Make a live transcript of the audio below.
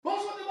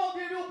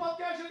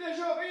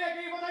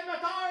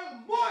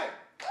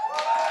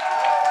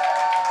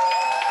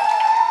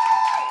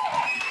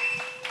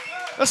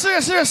Merci.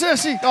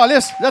 Oh,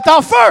 lisse, vous êtes en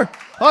feu!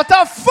 On est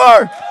en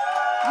feu!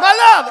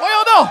 Malade!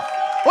 Voyons donc!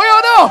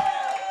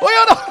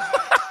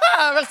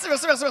 Merci.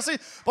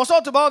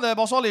 Bonsoir tout le monde.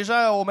 Bonsoir les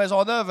gens aux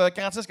Maisonneuve,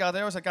 46,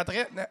 41, 54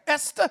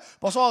 Est.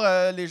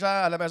 Bonsoir les gens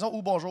à la maison,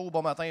 ou bonjour, ou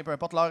bon matin, peu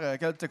importe l'heure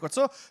qu'elle t'écoute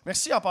ça.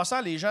 Merci en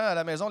passant les gens à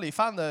la maison, les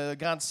fans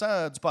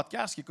grandissants du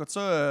podcast qui écoutent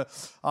ça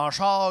en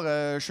char,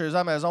 chez eux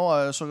à la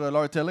maison, sur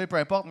leur télé, peu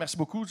importe. Merci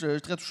beaucoup. Je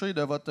suis très touché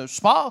de votre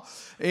support.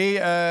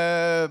 Et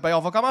on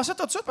va commencer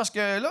tout de suite parce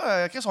que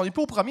là, Chris, on n'est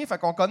pas au premier, fait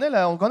qu'on connaît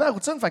la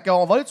routine, fait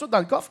qu'on va aller tout de suite dans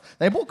le coffre.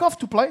 Un beau coffre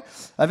tout plein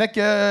avec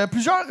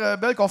plusieurs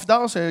belles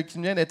confidences qui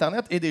nous viennent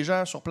d'Internet et des gens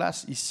sur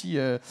place ici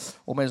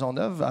aux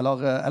Maisonneuve. Alors,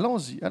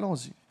 allons-y.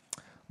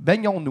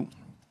 Baignons-nous.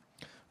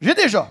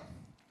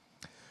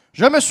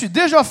 Je me suis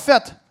déjà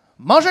fait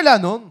manger la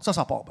noune. Ça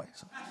part bien,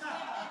 ça.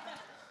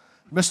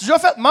 Je me suis déjà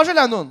fait manger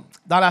la noune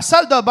dans la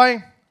salle de bain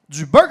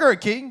du Burger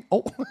King.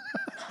 Oh!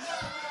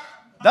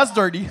 That's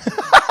dirty.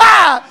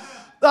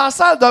 Dans la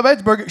salle de bain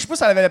du Burger King. Je sais pas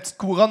si elle avait la petite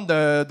couronne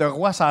de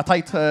roi sur la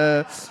tête.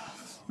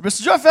 Je me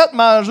suis déjà fait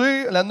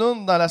manger la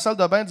noune dans la salle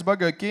de bain du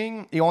Burger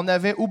King et on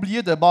avait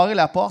oublié de barrer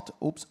la porte.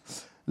 Oups.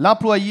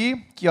 L'employé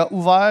qui a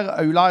ouvert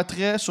a eu l'air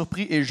très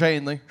surpris et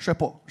gêné. Je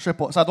sais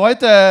pas. Ça doit être...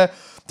 tu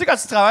sais, quand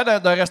tu travailles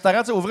dans un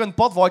restaurant, ouvrir une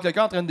porte, voir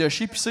quelqu'un en train de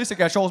chier, pisser, c'est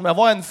quelque chose. Mais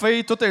voir une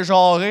fille, tout est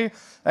genré,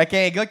 avec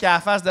un gars qui a la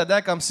face dedans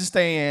comme si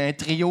c'était un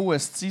trio,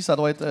 esti, ça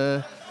doit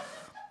être...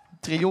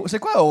 trio. C'est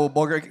quoi au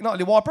Burger King? Non,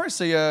 les Whoppers,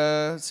 c'est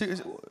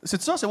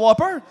ça? C'est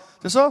Whopper?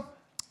 C'est ça?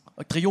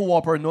 Trio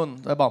Whopper Noon.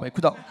 Bon, ben,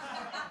 écoute donc.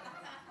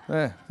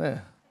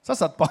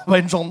 Ça te parle bien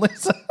une journée,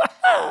 ça.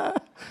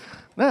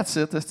 That's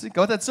it.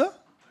 Comment t'as dit ça?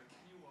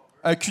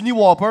 Un Cuny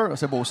Whopper.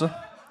 C'est beau, ça.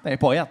 Un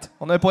poète.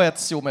 On a un poète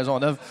ici aux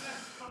Maisonneuve.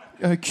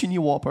 Un Cuny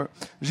Whopper.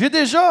 J'ai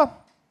déjà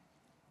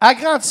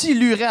agrandi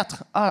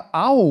l'urètre.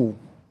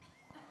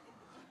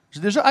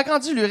 J'ai déjà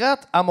agrandi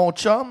l'urètre à mon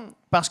chum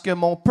parce que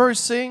mon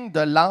piercing de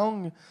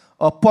langue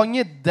a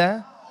pogné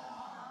dedans.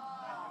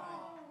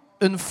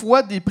 Une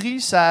fois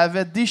dépris, ça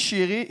avait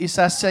déchiré et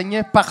ça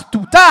saignait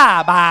partout.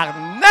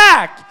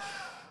 Tabarnak!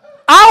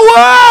 Ah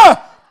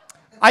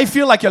ouais! I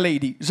feel like a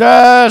lady.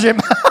 J'ai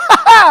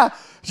mal.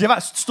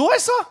 C'est toi,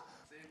 ça?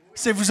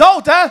 C'est vous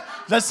autres, hein?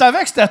 Je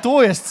savais que c'était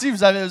toi, esti.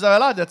 Vous avez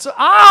l'air de ça.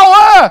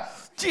 Ah ouais!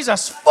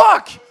 Jesus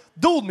fuck!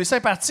 Dude, mes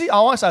sympathies.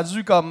 Ah ouais, ça a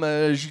dû comme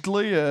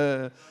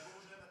gicler.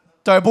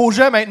 T'as un beau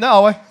jet maintenant,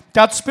 ah ouais.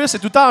 Quand tu pisses, c'est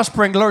tout le temps en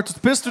sprinkler. Tu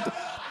pisses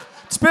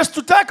tout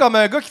le temps comme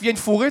un gars qui vient de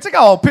fourrer. Tu sais,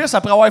 quand on pisse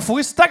après avoir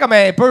fourré, c'est tout le temps comme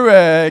un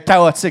peu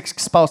chaotique ce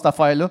qui se passe, cette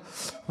affaire-là.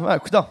 Ouais,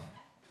 écoute donc.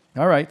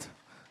 All right.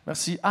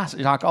 Merci. Ah,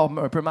 j'ai encore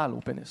un peu mal au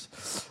pénis.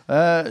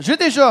 J'ai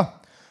déjà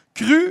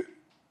cru,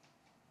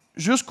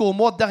 jusqu'au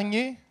mois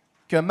dernier,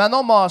 que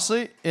Manon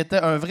Massé était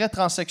un vrai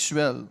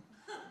transsexuel.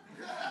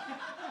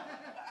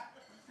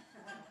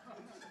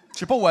 Je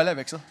sais pas où aller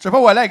avec ça.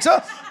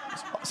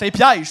 C'est un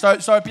piège.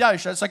 C'est un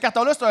piège. Ce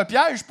carton-là, c'est un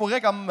piège. Je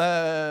pourrais comme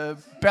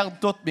perdre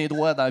tous mes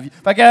droits dans la vie.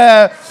 Fait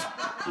que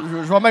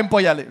je vais même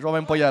pas y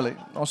aller.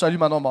 On salue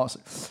Manon Massé.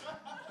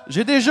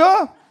 J'ai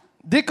déjà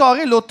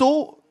décoré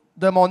l'auto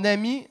de mon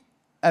ami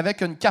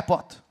avec une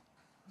capote.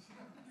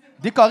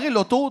 Décoré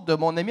l'auto de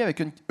mon ami avec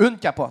une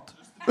capote.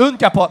 Une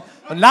capote.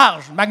 Une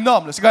large,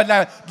 magnum. Là. C'est comme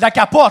de la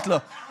capote,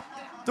 là.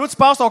 Toi, tu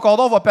penses ton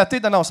cordon va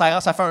péter. Non,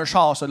 ça fait un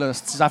char, ça. Là.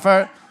 Ça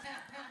fait un...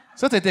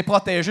 Ça, t'étais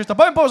protégé. T'as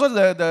pas même pas besoin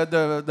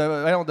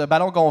de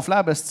ballon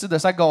gonflable, de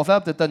sac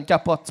gonflable, t'as une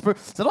capote.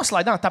 Ça doit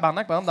slider en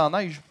tabarnak, par exemple, dans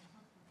la neige.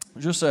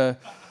 Juste... je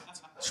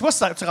sais pas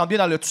si tu rentres bien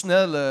dans le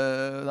tunnel.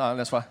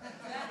 Laisse-moi.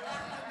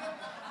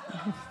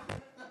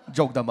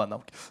 Joke de mon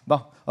oncle.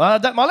 Bon.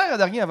 M'en l'air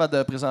dernier avant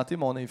de présenter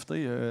mon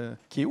invité,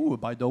 qui est où,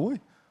 by the way?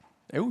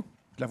 Elle est où?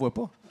 Je la vois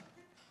pas.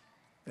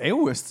 Elle est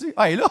où, esti?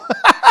 Ah, elle est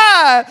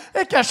là!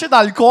 Elle est cachée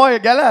dans le coin,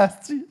 galant,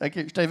 esti. OK,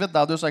 je t'invite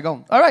dans 2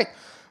 secondes. All right.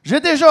 J'ai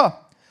déjà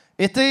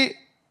été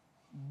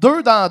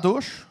 2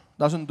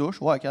 dans une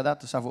douche. Ouais, à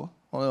date, ça va.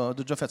 On a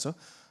déjà fait ça.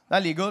 Là,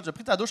 les gars, j'ai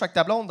pris ta douche avec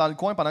ta blonde dans le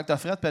coin pendant que t'as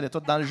frette, puis elle est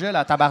toute dans le gel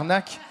à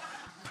tabarnak.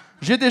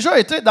 J'ai déjà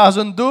été dans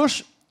une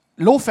douche,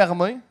 l'eau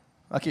fermée.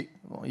 OK.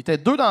 Bon, il était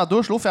 2 dans la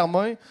douche, l'eau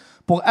fermée,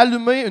 pour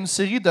allumer une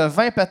série de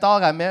 20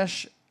 pétards à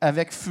mèche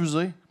avec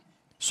fusée.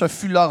 Ce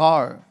fut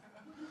l'horreur.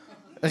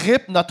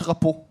 RIP notre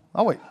peau.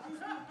 Ah oui.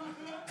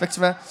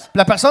 Effectivement. Puis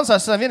la personne,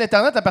 ça vient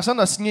d'Internet, la personne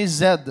a signé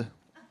Z.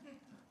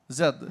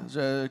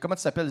 Comment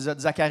tu t'appelles, Z?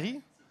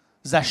 Zachary?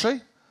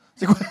 Zaché?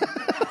 C'est quoi?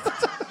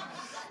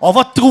 On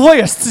va te trouver,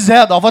 esti Z.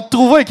 On va te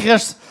trouver,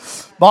 Chris.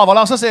 Bon,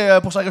 voilà, ça,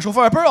 c'est pour se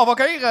réchauffer un peu. On va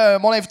accueillir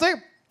mon invité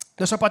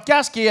de ce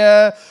podcast qui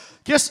est...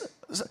 Chris,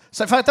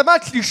 ça fait tellement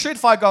cliché de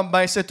faire comme,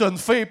 ben, c'est une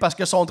fille parce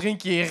que son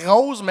drink est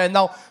rose, mais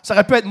non. Ça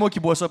aurait pu être moi qui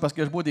bois ça parce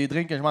que je bois des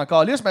drinks et je m'en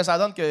calisse, mais ça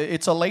donne que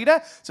it's a lady.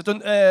 C'est une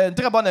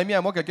très bonne amie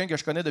à moi, quelqu'un que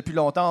je connais depuis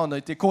longtemps. On a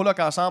été coloc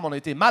ensemble, on a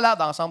été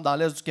malades ensemble dans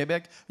l'Est du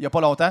Québec il n'y a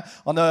pas longtemps.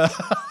 On a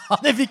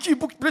vécu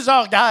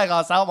plusieurs guerres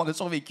ensemble, on a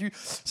survécu.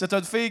 C'est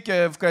une fille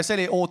que vous connaissez,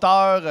 les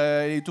auteurs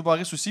et tout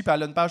Boris aussi, puis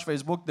elle a une page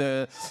Facebook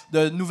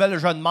de nouvelles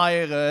jeunes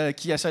mères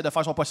qui essaient de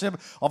faire son possible.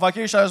 On va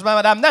accueillir sérieusement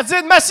Mme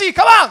Nadine Massy.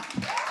 Comment?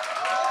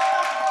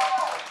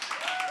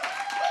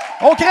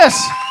 Oh, Chris!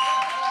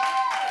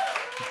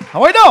 Ah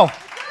ouais, non!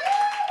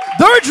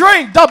 2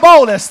 drinks,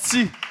 double,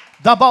 esti.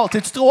 Double.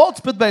 T'es-tu trop haut?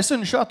 Tu peux te baisser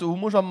une shot. Ou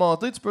moi, je vais me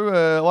monter. Tu peux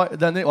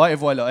donner. Ouais, et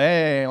voilà.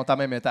 Hey, on est au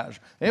même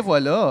étage. Et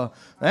voilà.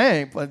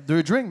 Hey,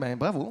 2 drinks, ben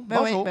bravo.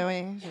 Bonjour.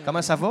 Oui.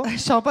 Comment ça va? Je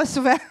sors pas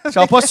souvent. Je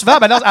sors pas souvent.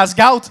 Ben non, à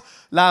Scout,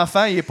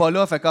 l'enfant, il est pas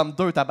là. Fait comme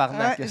 2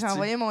 tabarnak. Ouais, j'ai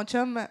envoyé mon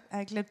chum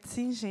avec le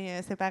petit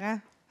chez ses parents.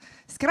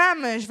 Scram,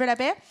 je veux la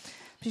paix.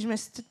 Puis je me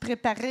suis toute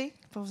préparée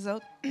pour vous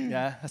autres.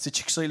 Yeah, c'est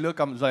chicksé, là,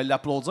 comme vous allez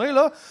l'applaudir,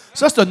 là.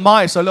 Ça, c'est une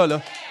mère, ça, là.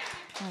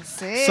 On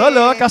sait. Ça,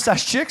 là, quand ça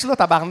chicks, là,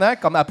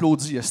 tabarnak, comme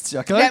applaudit, esti,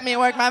 OK? Let me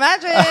work my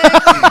magic!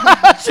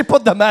 J'ai pas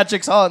de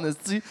Magic on,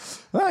 esti.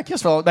 Ah,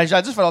 qu'est-ce que ça fait? Ben,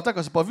 j'ai dit, ça fait longtemps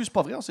qu'on s'est pas vu. C'est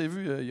pas vrai, on s'est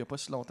vu il y a pas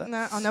si longtemps.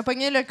 Non, on a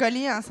pogné le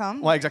colis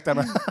ensemble. Ouais,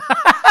 exactement.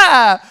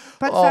 Pas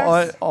de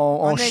farce.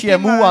 On a été chiait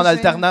mou en mangé.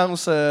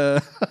 alternance.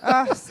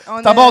 Ah,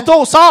 on T'as a- bon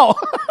tour, sors!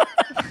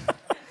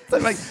 Tu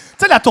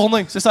sais, la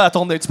tournée, c'est ça, la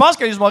tournée. Tu penses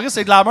que les humoristes,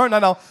 c'est de la merde? Non,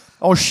 non.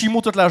 On chie mou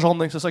toute la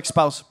journée, c'est ça qui se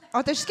passe.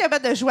 On était juste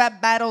capable de jouer à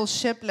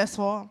Battleship le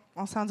soir.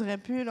 On s'en dirait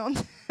plus, là. On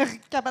était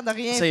capable de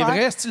rien C'est faire.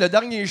 vrai, le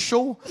dernier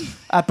show,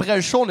 après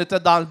le show, on était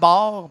dans le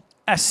bar,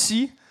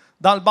 assis,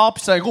 dans le bar,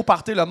 puis c'est un gros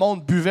party, le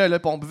monde buvait, là,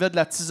 puis on buvait de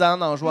la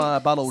tisane en jouant à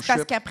C'est parce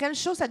Battleship. qu'après le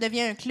show, ça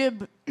devient un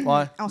club. Ouais, On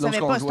là,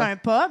 savait où pas, on c'était jouait. un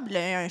pub,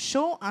 un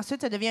show.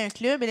 Ensuite, ça devient un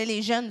club. Et là,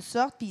 les jeunes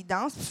sortent, puis ils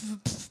dansent.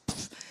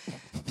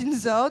 Puis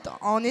nous autres,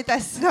 on est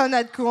assis dans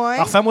notre coin.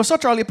 Alors, fais-moi ça,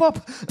 Charlie Pop.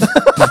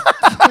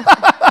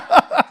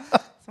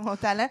 C'est mon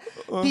talent.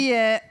 Puis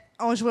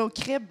on jouait au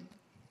crib,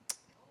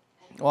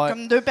 Ouais.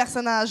 comme 2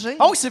 personnes âgées.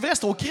 Ah oui, c'est vrai,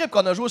 c'était au crib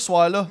qu'on a joué ce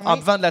soir-là, en Oui.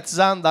 buvant de la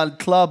tisane dans le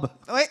club.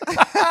 Oui.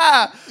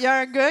 Il y a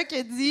un gars qui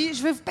a dit «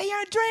 Je vais vous payer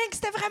un drink,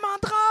 c'était vraiment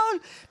drôle! »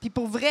 Puis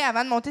pour vrai,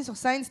 avant de monter sur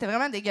scène, c'était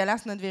vraiment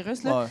dégueulasse, notre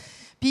virus. Là. Ouais.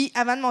 Puis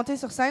avant de monter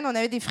sur scène, on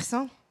avait des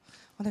frissons.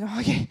 On était comme «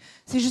 OK,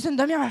 c'est juste une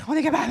demi-heure, on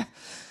est capable! »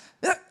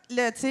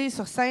 Là, tu sais,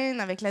 sur scène,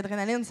 avec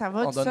l'adrénaline, ça va,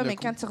 On tout donne ça, le mais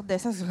coup. quand tu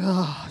redescends, tu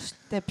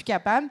j'étais plus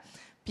capable.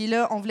 Puis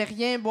là, on voulait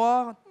rien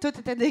boire, tout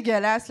était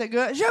dégueulasse. Le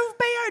gars « Je vais vous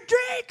payer un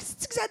drink,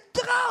 c'est que vous êtes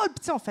drôle! » Puis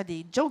tu sais, on fait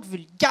des jokes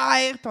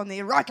vulgaires, puis on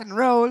est rock and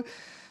roll.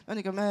 On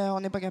est comme on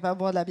n'est pas capable de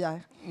boire de la bière.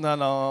 Non,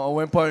 non, on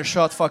même pas un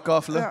shot, fuck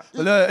off, là.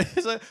 Ah. Là,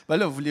 ben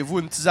là, voulez-vous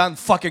une tisane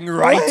fucking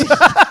right?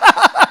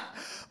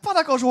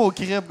 Pendant qu'on joue au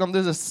crib, comme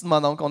des estis de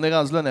mononcles. On est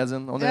rendu là,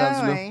 Nadine. On est Ah,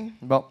 rendu ouais. là.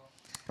 Bon,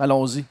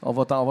 allons-y. On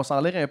va s'en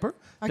lire un peu.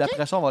 Puis OK.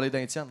 après ça, on va aller dans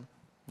les tiennes.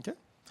 OK?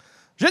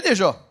 Je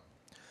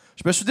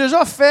me suis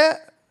déjà fait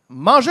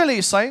manger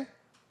les seins.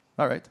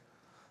 All right.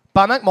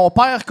 Pendant que mon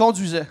père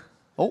conduisait.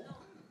 Oh.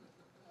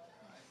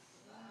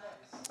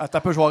 Attends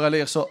un peu, je vais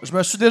relire ça. Je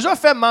me suis déjà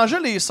fait manger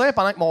les seins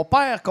pendant que mon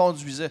père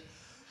conduisait.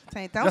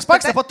 C'est intense. J'espère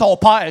que c'était pas ton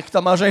père qui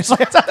t'a mangé les seins.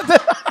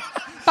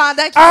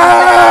 Pendant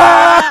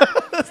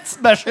qu'il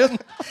Petite machine.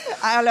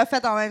 elle l'a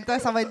fait en même temps,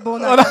 ça va être beau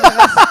dans la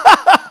caméra.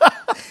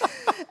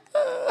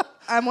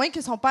 À moins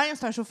que son père,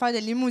 c'est un chauffeur de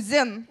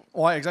limousine.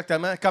 Ouais,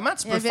 exactement. Comment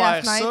tu Il peux y avait la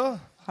faire fenêtre. ça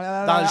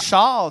dans le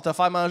char, te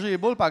faire manger les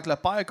boules pendant que le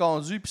père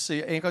conduit puis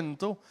c'est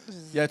incognito?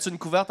 Y a-tu une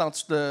couverte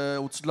au-dessus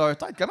de leur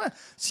tête? Comment?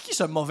 C'est qui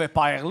ce mauvais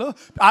père-là?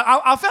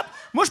 En fait,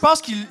 moi, je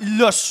pense qu'il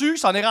l'a su,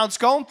 s'en est rendu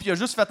compte, puis il a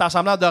juste fait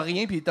semblant de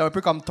rien, puis il était un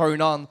peu comme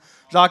turn on.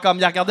 Genre, comme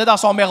il regardait dans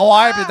son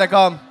miroir, puis il était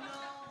comme.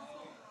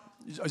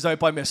 Ils avaient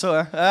pas aimé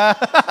ça, hein?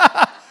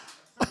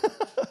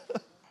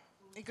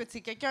 Écoute,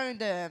 c'est quelqu'un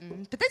de.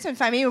 Peut-être c'est une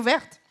famille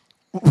ouverte.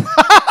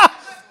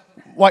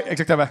 Ouais,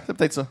 exactement. C'est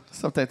peut-être ça.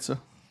 C'est peut-être ça. Tu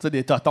sais,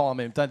 des totons en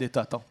même temps, des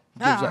totons.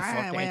 Déjà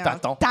fucking ouais,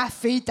 totons. ta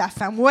fille, ta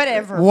femme,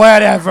 whatever.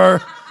 Whatever.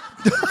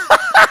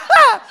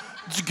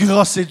 Du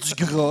gras, c'est du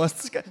gras.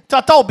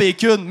 Toton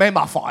bacon, même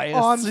affaire.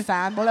 Homme, c'est-tu.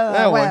 femme, Ah,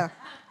 blablabla. ouais.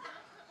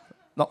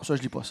 Non, ça,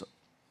 je lis pas ça.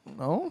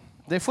 Non.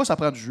 Des fois, ça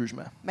prend du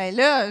jugement. Mais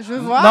là, je veux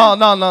voir. Non.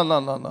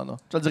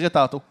 Je te le dirai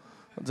tantôt.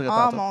 Je te le dirai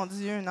Oh tantôt. mon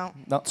Dieu, non.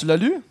 Non, tu l'as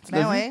lu? Tu l'as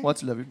Ben vu? ouais. Ouais,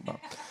 tu l'as vu. Bon.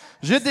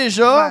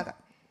 Voilà.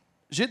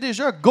 J'ai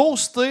déjà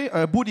ghosté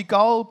un booty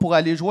call pour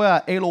aller jouer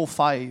à Halo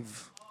 5.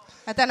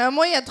 Attends, là,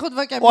 moi, il y a trop de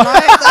vocabulaire.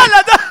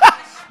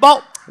 Bon,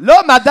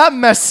 là, Madame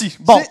Massy.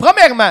 Bon, J'ai-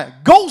 premièrement,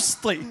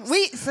 ghoster.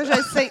 Oui, ça, je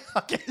le sais.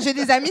 OK. J'ai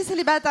des amis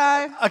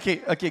célibataires.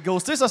 OK.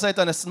 Ghoster, ça c'est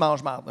un esti de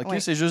mange-marde. OK?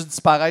 Oui. C'est juste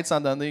disparaître sans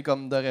donner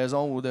comme de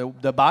raison ou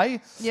de bail.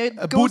 Il y a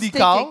Booty ghosté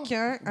call.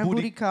 quelqu'un, un Booty-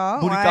 booty call.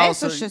 booty Ouais, call,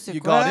 ça, ça, je sais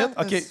you quoi. got it?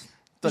 OK.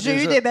 T'as J'ai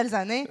déjà- eu des belles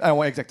années. Ah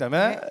ouais,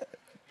 exactement.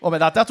 Oh, mais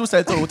dans le temps, tout,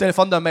 c'était au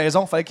téléphone de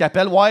maison. Il fallait qu'il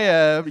appelle.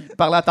 Ouais, il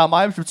parlait à ta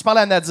mère. Puis tu parles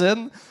à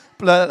Nadine.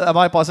 Puis là, la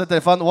mère passait le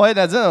téléphone. Ouais,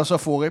 Nadine, elle s'est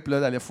fourrée. Puis là,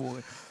 elle allait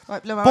fourrer. Ouais,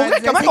 puis là, ma Pour mère vrai,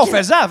 disait, comment c'est qu'on qui-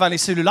 faisait avant les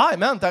cellulaires,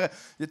 man?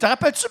 Te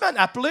rappelles-tu, man,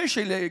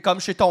 appeler comme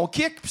chez ton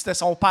kick, puis c'était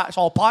son père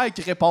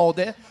qui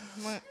répondait?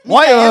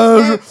 Ouais,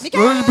 Michael!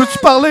 peux-tu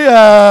parler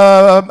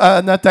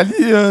à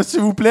Nathalie,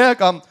 s'il vous plaît?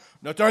 Comme,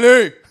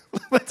 Nathalie! Tu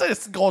sais,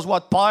 c'est une grosse voix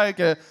de père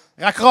que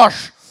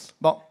raccroche.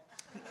 Bon.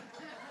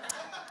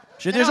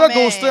 J'ai Non, déjà mais-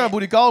 ghosté un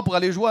booty call pour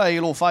aller jouer à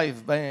Halo 5.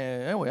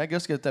 Ben, ouais, I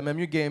guess que t'aimais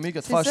mieux gamer que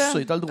de C'est faire ça.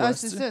 sucer. T'as le droit. Ah,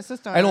 c'est ça,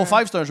 c'est un... Halo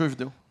 5, c'est un jeu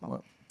vidéo. Ouais.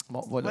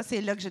 Bon, voilà. Moi, c'est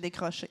là que j'ai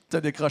décroché.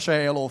 T'as décroché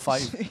à Halo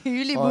 5. J'ai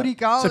eu les Ouais. booty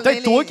calls. C'est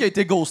peut-être toi qui a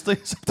été ghosté.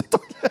 C'est peut-être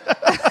toi.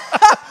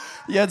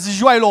 Il a dit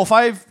joue à Halo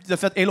 5, il a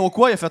fait Halo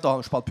quoi? Il a fait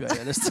oh, je parle plus à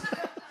elle.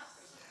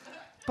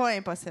 Pas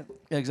impossible.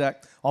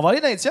 Exact. On va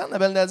aller dans les tiennes, la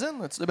belle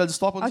Nadine. As-tu de belles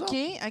histoires pour nous OK,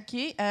 autres?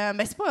 OK.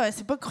 Ben,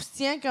 c'est pas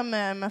croustillant comme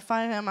me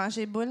faire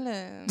manger boule.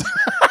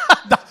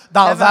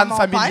 Dans la devant vanne mon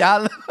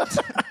familiale.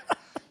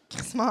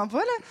 Crissement pas,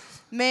 là.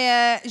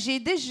 Mais j'ai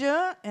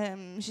déjà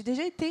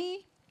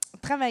été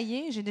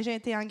travailler, j'ai déjà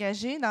été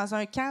engagée dans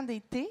un camp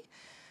d'été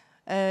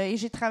et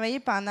j'ai travaillé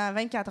pendant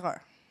 24 heures.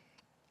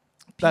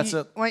 That's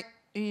it. Oui,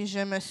 et je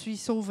me suis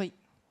sauvée.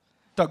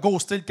 T'as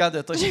ghosté le camp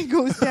d'été. J'ai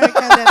ghosté un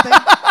camp d'été.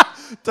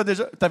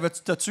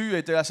 T'as-tu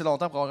été assez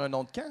longtemps pour avoir un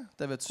nom de camp?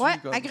 Oui,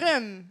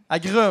 Agrumes.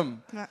 Agrumes.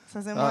 Ouais,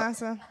 ça c'est moi,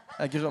 ça.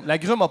 Agrumes.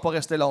 L'agrume n'a pas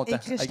resté longtemps.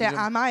 Écrit, j'étais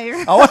Agrumes. amère.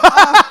 Ah ouais?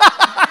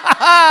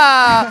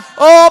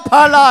 Oh,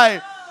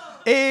 palais!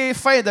 Et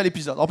fin de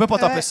l'épisode. On peut pas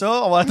taper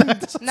ça. On va attendre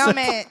ça. Non,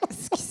 mais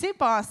ce qui s'est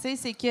passé,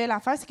 c'est que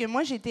l'affaire, c'est que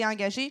moi, j'ai été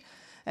engagée.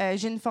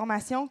 J'ai une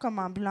formation comme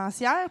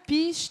ambulancière.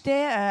 Puis,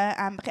 j'étais,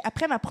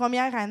 après ma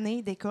première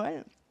année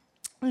d'école,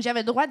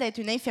 j'avais le droit d'être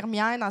une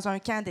infirmière dans un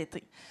camp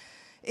d'été.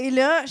 Et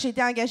là, j'ai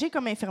été engagée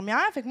comme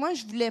infirmière. Fait que moi,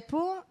 je voulais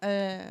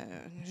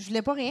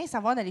pas rien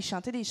savoir d'aller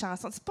chanter des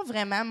chansons. C'est pas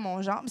vraiment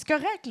mon genre. C'est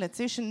correct, là, tu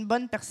sais, je suis une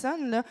bonne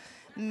personne, là.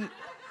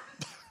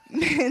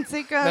 Mais, tu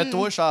sais, comme... Mais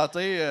toi,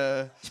 chanter...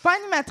 Je suis pas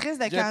animatrice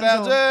de J'ai canjo.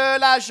 perdu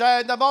la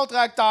chaîne de mon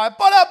tracteur.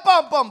 Pas le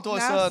pom-pom, toi, Non,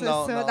 ça. c'est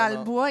Non, ça, non, dans non.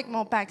 le bois avec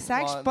mon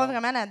pack-sac. Je suis pas non.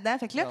 vraiment là-dedans.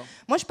 Fait que là, Non.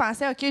 moi, je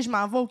pensais, OK, je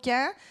m'en vais au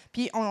camp.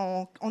 Puis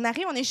on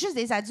arrive, on est juste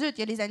des adultes. Il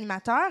y a les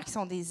animateurs qui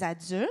sont des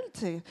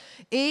adultes.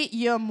 Et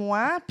il y a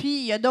moi. Puis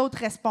il y a d'autres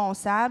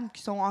responsables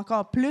qui sont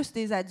encore plus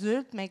des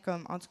adultes. Mais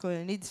comme, en tout cas,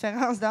 les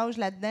différences d'âge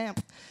là-dedans,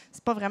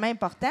 c'est pas vraiment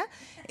important.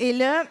 Et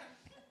là,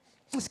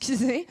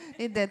 excusez,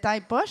 les détails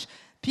poches.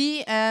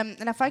 Puis,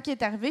 l'affaire qui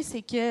est arrivée,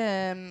 c'est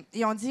que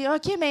ils ont dit «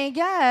 OK, mais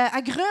gars,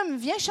 Agrumes,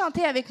 viens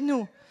chanter avec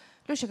nous. »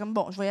 Là, j'étais comme «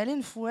 Bon, je vais y aller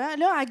une fois. »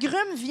 Là,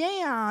 Agrumes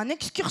vient en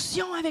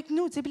excursion avec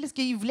nous. Puis, parce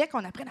qu'ils voulaient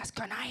qu'on apprenne à se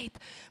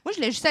connaître. Moi, je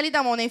voulais juste aller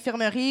dans mon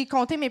infirmerie,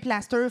 compter mes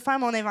plasters, faire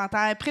mon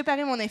inventaire,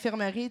 préparer mon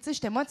infirmerie. Tu sais,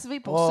 j'étais motivée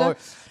pour ça. Ouais.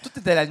 Toi,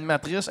 t'étais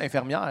l'animatrice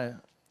infirmière.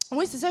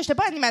 Oui, c'est ça. J'étais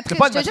pas animatrice, T'es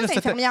pas j'étais juste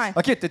infirmière.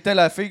 OK, t'étais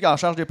la fille en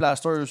charge des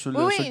plasters sur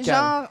le, Oui, sur le camp.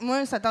 genre,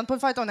 moi, ça tente pas de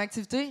faire ton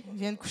activité.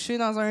 Viens te coucher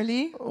dans un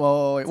lit.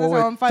 Ouais. Ça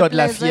va me faire T'as de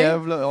la plaisir.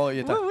 fièvre, là. Oh, il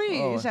était- Oui,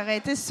 ouais. j'aurais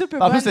été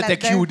super En bonne plus, t'étais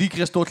là-dedans. cutie,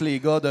 Christo, tous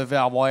les gars devaient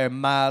avoir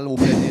mal au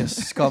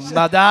pénis. Comme,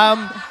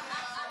 madame,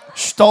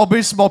 je suis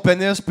tombé sur mon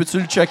pénis, peux-tu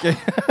le checker?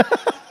 Tu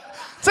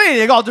sais,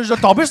 les gars ont déjà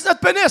tombé sur notre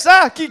pénis,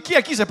 hein? À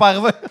qui c'est pas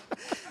arrivé?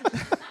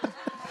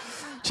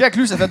 Check,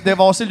 lui, ça fait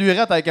défoncer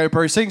l'urette avec un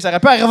piercing. Ça aurait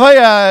pu arriver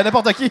à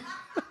n'importe qui.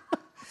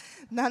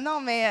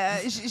 Non, mais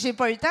j'ai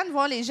pas eu le temps de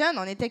voir les jeunes.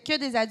 On était que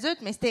des adultes,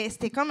 mais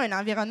c'était comme un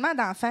environnement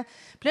d'enfants.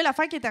 Puis là,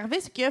 l'affaire qui est arrivée,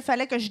 c'est qu'il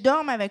fallait que je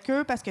dorme avec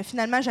eux parce que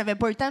finalement, j'avais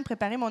pas eu le temps de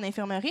préparer mon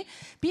infirmerie.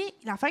 Puis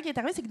l'affaire qui est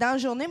arrivée, c'est que dans la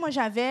journée, moi,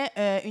 j'avais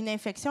une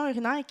infection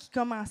urinaire qui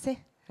commençait.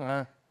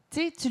 Ouais.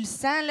 Tu sais, tu le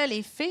sens, là,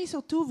 les filles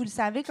surtout, vous le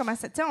savez, comment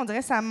ça... Tu sais, on dirait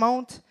que ça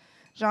monte.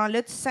 Genre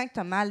là, tu sens que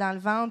t'as mal dans le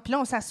ventre. Puis là,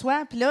 on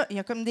s'assoit, puis là, il y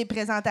a comme des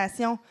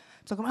présentations.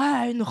 Tu sais, comme «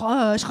 Ah, une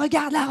roche,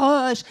 regarde la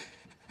roche! »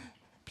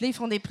 Puis là, ils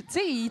font des... Tu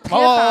sais, ils trippent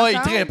ensemble.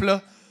 Ils trippent,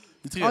 là.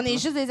 On est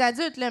juste des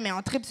adultes, là, mais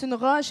on trippe sur une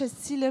roche,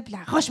 ici, là, puis la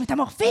roche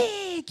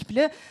métamorphique! Puis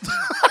là...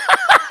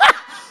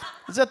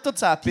 Vous êtes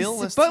tous à la pile,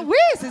 c'est pas... Oui,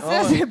 c'est ça,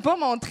 ouais. c'est pas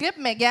mon trip,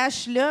 mais gars, je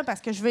suis là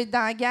parce que je veux être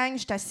dans la gang, je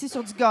suis assis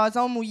sur du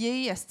gazon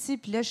mouillé, esti,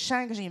 puis là, je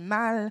sens que j'ai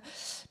mal.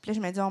 Puis là, je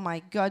me dis, oh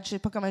my God, je sais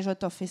pas comment je vais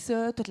toffer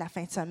ça toute la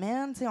fin de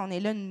semaine. T'sais, on est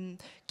là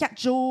 4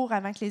 jours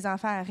avant que les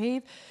enfants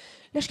arrivent.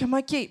 Là, je suis comme,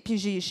 OK.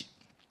 Puis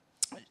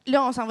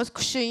là, on s'en va se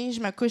coucher. Je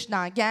me couche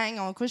dans la gang.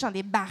 On couche dans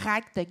des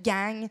baraques de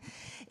gang.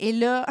 Et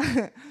là,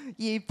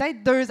 il est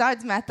peut-être 2 heures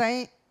du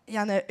matin. Il y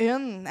en a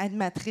une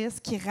animatrice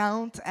qui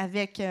rentre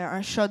avec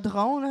un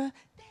chaudron, là.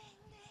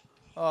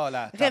 Oh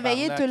là,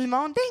 Réveiller tabarnak. tout le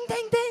monde. Ding,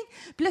 ding,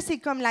 ding. Puis là, c'est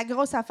comme la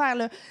grosse affaire,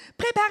 là.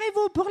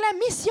 Préparez-vous pour la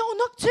mission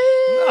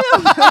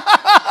nocturne.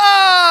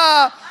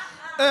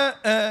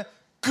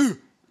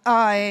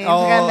 Ah, hey,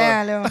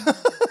 vraiment, là.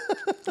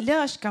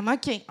 Là, je suis comme,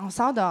 OK, on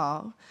sort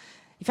dehors.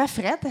 Il fait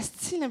fret,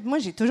 asti, là. Moi,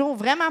 j'ai toujours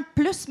vraiment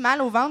plus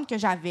mal au ventre que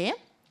j'avais.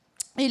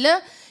 Et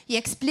là, il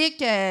explique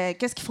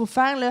qu'est-ce qu'il faut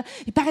faire, là.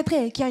 Il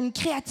paraîtrait qu'il y a une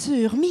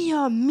créature,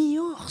 mi-homme,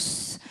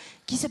 mi-ours,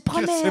 qui se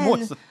promène. C'est moi,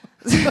 ça.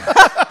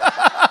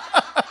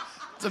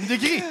 Ça me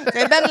décrit.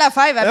 C'est Ben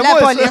Lefebvre, appelez moi,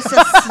 la police,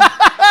 ça. asti.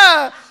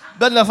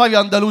 Ben Lefebvre, il y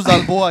a Andalouse dans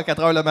le bois à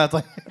 4 h le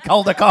matin.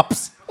 Call de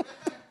cops.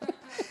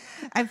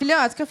 Et puis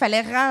là, en tout cas, il fallait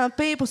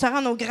ramper pour se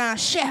rendre au grand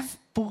chef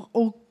pour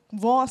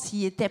voir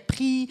s'il était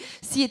pris,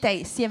 s'il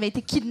avait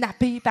été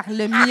kidnappé par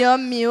le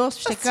mi-homme, mi-ours.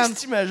 Puis j'étais comme... Tu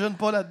t'imagines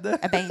pas là-dedans?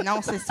 Ah ben non,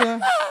 c'est ça.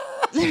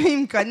 Il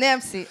me connaît,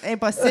 puis c'est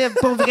impossible.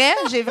 Pour vrai,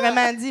 j'ai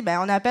vraiment dit, ben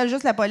on appelle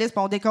juste la police puis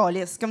on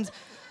décalisse. Comme...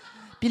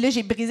 Puis là,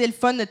 j'ai brisé le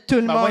fun de tout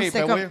le monde. Oui,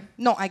 C'était ben comme, oui.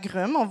 non,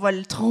 Agrumes, on va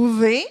le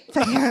trouver.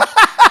 Fait que...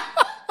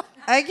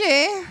 OK.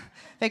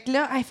 Fait que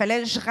là, il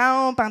fallait que je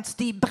rampe en dessous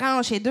des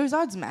branches. Et 2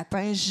 heures du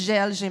matin, je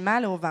gèle, j'ai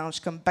mal au ventre. Je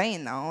suis comme,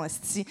 ben non,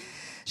 esti.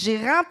 J'ai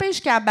rampé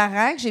jusqu'à la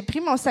baraque, j'ai pris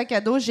mon sac à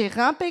dos, j'ai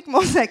rampé avec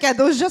mon sac à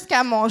dos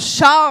jusqu'à mon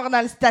char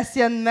dans le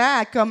stationnement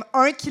à comme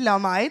 1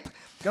 kilomètre.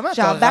 Comment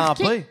J'ai t'as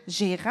embarqué. rampé?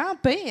 J'ai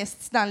rampé,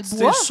 esti, dans le Tu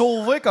bois. t'es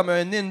sauvé comme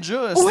un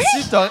ninja. Oui.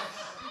 esti,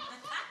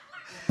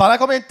 Pendant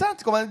combien de temps?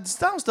 Combien de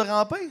distance t'as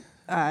rampé?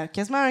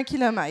 Quasiment 1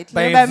 kilomètre.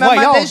 Ben, à un moment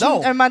donné,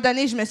 donc. un moment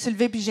donné, je me suis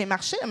levée puis j'ai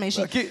marché. Mais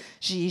OK.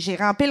 j'ai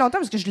rampé longtemps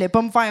parce que je voulais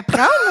pas me faire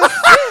prendre.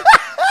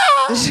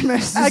 Je me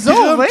suis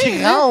Groupe sauvée. qui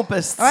là. rampe,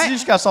 esti, Ouais.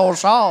 jusqu'à son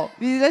char.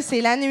 Puis là,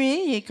 c'est la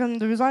nuit. Il est comme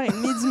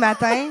 2h30 du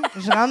matin.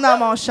 Je rentre dans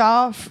mon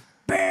char.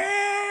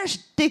 Je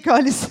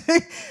décolle ici.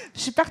 Je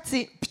suis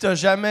partie. Puis t'as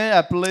jamais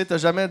appelé, t'as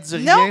jamais dit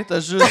Non. rien, t'as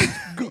juste...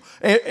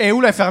 Et où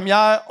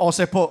l'infirmière? On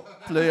sait pas.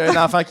 Puis là, il y a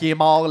un enfant qui est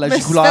mort, la Me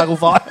suis jugulaire fait-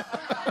 ouverte.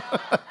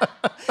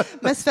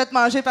 Je me suis fait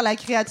manger par la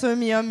créature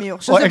Mia Mio.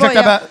 Je Ouais, sais pas,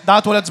 exactement, dans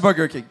la toilette du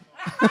Burger King.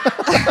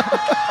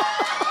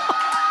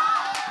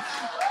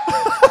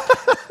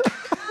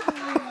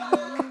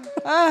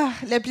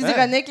 le plus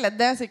ironique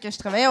là-dedans, c'est que je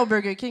travaillais au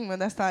Burger King, moi,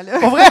 dans ce temps-là.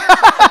 Pas vrai?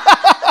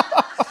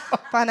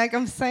 Pendant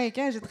comme 5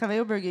 ans, j'ai travaillé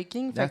au Burger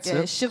King. Fait That's que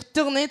it. je suis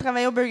retournée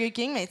travailler au Burger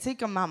King, mais tu sais,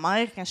 comme ma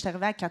mère, quand je suis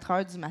arrivée à 4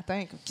 h du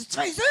matin, comme, qu'est-ce que tu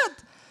fais ici?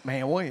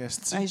 Ben oui,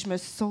 esti. Hey, je me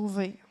suis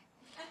sauvée.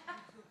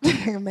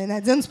 Mais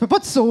Nadine, tu peux pas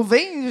te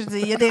sauver. Je dis,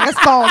 il y a des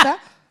responsables.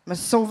 Je me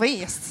suis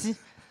sauvée, esti.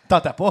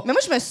 T'entends pas. Mais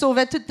moi, je me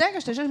sauvais tout le temps quand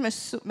j'étais jeune. Je me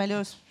suis mais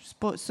là,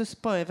 c'est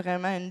pas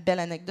vraiment une belle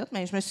anecdote,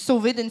 mais je me suis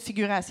sauvée d'une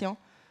figuration.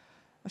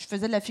 Je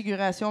faisais de la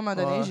figuration à un moment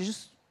donné. Ouais. J'ai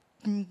juste.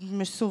 Je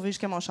me suis sauvée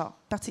jusqu'à mon char.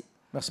 Parti.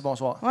 Merci,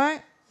 bonsoir.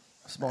 Ouais.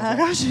 Merci, bonsoir.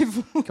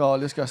 Arrangez-vous.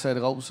 Calisse que c'est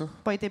drôle, ça.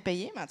 Pas été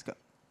payé, mais en tout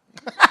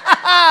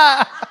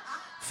cas.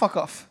 Fuck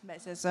off. Ben,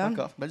 c'est ça. Fuck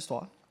off. Belle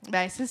histoire.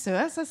 Ben, c'est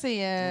ça. Ça,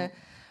 c'est.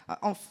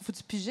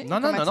 Faut-tu piger?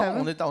 Non, Comment ça va?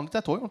 on est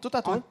à toi. On est tout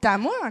à toi. T'es à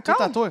moi encore?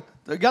 Tout à toi.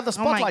 Regarde le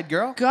spotlight,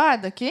 girl.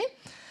 God, OK.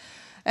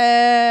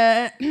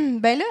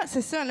 Ben là,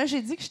 c'est ça. Là,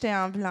 j'ai dit que j'étais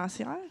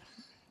ambulancière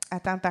à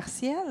temps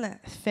partiel.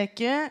 Fait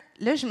que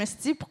là, je me suis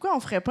dit, pourquoi on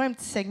ferait pas un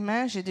petit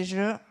segment?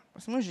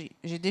 Parce que moi,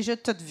 j'ai déjà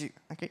tout vu,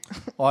 OK?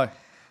 Ouais.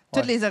 Tous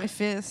Ouais. les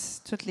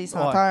orifices, toutes les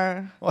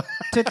senteurs, Ouais.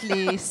 toutes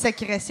les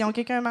sécrétions.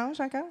 Quelqu'un mange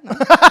encore? Non?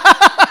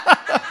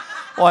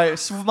 Ouais,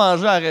 si vous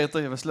mangez,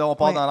 arrêtez. Parce que là, on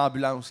part Ouais. dans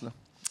l'ambulance. Là.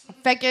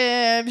 Fait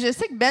que je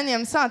sais que Ben il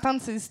aime ça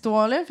entendre ces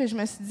histoires-là. Fait que je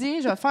me suis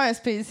dit, je vais faire un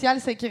spécial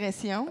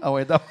sécrétion. Ah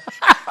ouais, donc.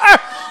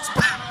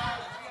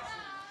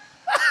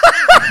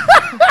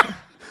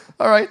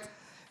 All right.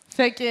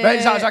 Fait que Ben,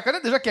 j'en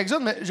connais déjà quelques-unes,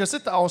 mais je sais,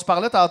 on se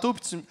parlait tantôt,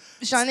 puis tu...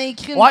 j'en ai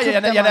écrit une Ouais, il couple y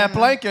en de a même,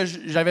 plein là. que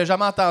j'avais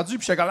jamais entendu,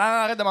 puis j'étais comme,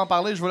 arrête de m'en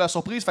parler, je veux la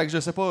surprise, fait que je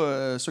sais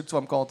pas ceux que tu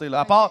vas me compter. Là.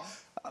 À part,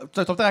 tu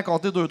vas peut-être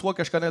raconter 2-3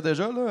 que je connais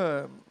déjà,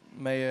 là,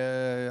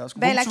 mais... en tout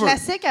cas, Ben, où la tu veux.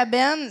 classique à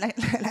Ben.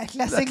 La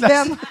classique La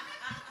Ben.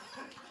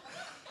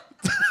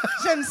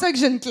 J'aime ça que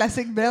j'ai une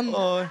classique Ben.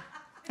 Ah ouais.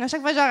 À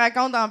chaque fois que j'en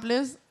raconte en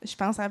plus, je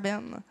pense à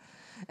Ben.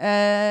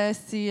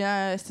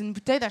 C'est une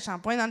bouteille de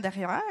shampoing dans le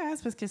derrière. Hein?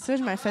 C'est parce que ça,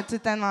 je me fais tout le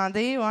temps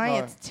demander. Ouais,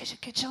 Ouais. j'ai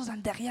quelque chose dans le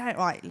derrière.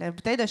 Ouais, la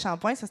bouteille de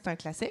shampoing, ça, c'est un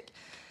classique.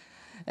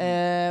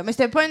 Mais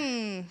c'était pas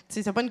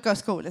une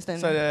Costco. Là, c'était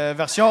une... C'est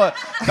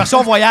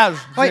version voyage.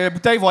 Oui. C'est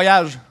bouteille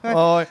voyage. Ouais.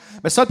 Ah ouais.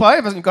 Mais c'est ça le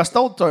problème, parce qu'une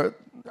costaud,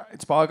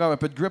 tu peux avoir quand même un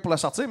peu de grip pour la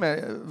sortir,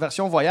 mais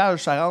version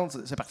voyage, ça rentre,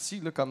 c'est parti.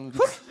 Là, comme,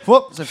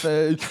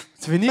 c'est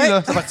fini,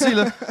 là, c'est parti.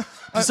 Là.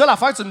 Puis ça,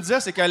 l'affaire que tu me disais,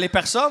 c'est que les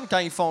personnes, quand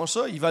ils font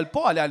ça, ils veulent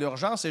pas aller à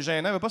l'urgence, c'est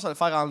gênant, ils veulent pas se le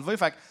faire enlever.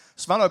 Fait que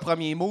souvent, leur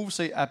premier move,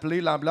 c'est appeler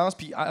l'ambulance,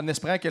 puis en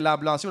espérant que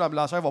l'ambulancier ou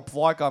l'ambulancière va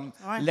pouvoir comme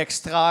Ouais.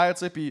 l'extraire, tu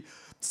sais, puis...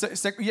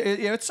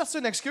 Y a-tu sorti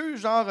une excuse,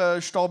 genre,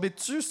 je suis tombé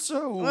dessus, c'est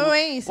ça? Ou...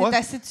 Oui, il s'est Ouais.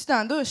 assis dessus dans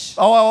la douche.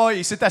 Ah ouais,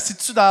 il s'est assis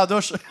dessus dans la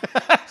douche.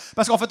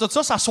 Parce qu'on fait tout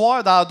ça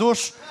s'asseoir dans la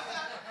douche.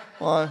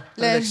 Ouais.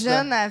 c'est un Le accident.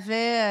 jeune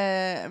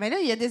avait... Mais là,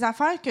 il y a des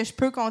affaires que je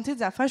peux compter,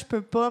 des affaires que je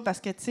peux pas, parce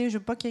que, tu sais, je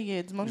veux pas qu'il y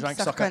ait du monde Les gens qui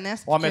qui se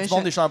reconnaisse. Ouais, mais puis du que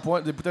monde des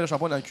shampoings, des bouteilles de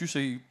shampoing dans le cul,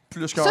 c'est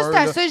plus qu'un. Ça, c'est là.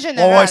 assez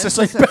général. Ouais, c'est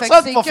ça. Fait que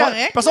Personne c'est va faire,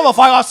 correct, personne va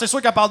faire, ah, c'est sûr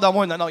qu'elle parle de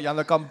moi. Non, non, il y en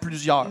a comme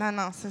plusieurs. Non,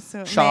 non, c'est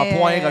ça.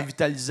 Shampoing, Mais,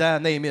 revitalisant,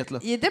 name it, là.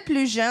 il était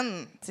plus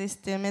jeune. Tu sais,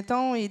 c'était,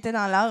 mettons, il était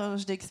dans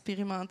l'âge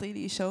d'expérimenter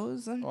les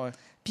choses. Ouais.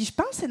 Puis je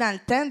pense que c'est dans le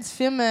temps du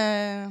film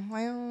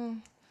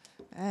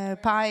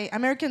Pie,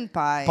 American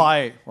Pie.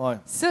 Pareil, ouais.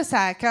 Ça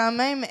a quand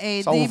même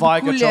aidé Ça a ouvert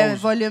beaucoup quelque le chose.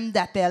 volume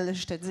d'appel,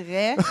 je te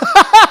dirais.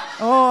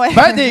 Oh, ouais.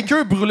 Ben des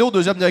queues brûlées au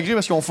 2e degré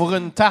parce qu'ils ont fourré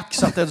une tarte qui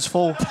sortait du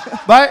four.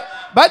 Ben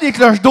des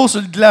cloches d'eau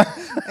sur le gland.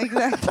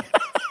 Exact.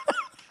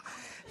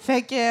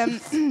 Fait que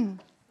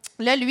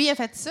là, lui, il a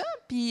fait ça,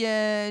 puis il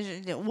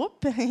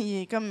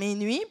est comme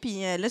minuit,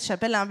 puis là,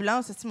 j'appelle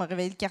l'ambulance, il m'a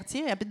réveillé le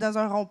quartier, il habite dans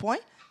un rond-point,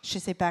 chez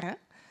ses parents.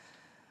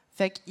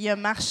 Fait qu'il a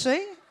marché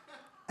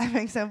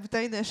avec sa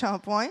bouteille de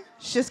shampoing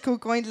jusqu'au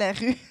coin de la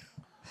rue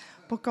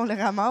pour qu'on le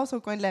ramasse au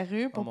coin de la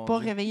rue, pour mon pas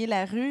Dieu. réveiller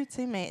la rue, tu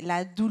sais, mais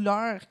la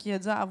douleur qu'il a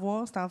dû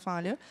avoir, cet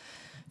enfant-là.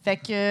 Fait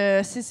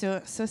que c'est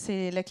ça. Ça,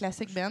 c'est le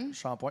classique Ben.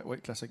 Shampoing, oui,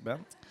 classique Ben.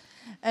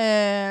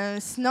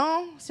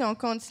 Sinon, si on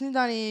continue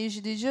dans les...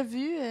 J'ai déjà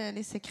vu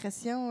les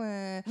sécrétions...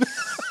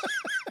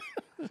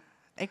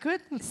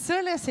 Écoute,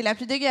 ça, là, c'est la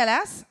plus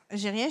dégueulasse.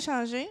 J'ai rien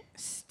changé.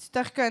 Si tu te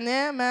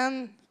reconnais,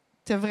 man,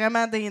 t'as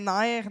vraiment des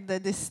nerfs de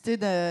décider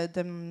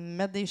de me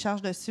mettre des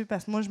charges dessus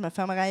parce que moi, je me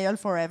fermerai à gueule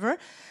forever.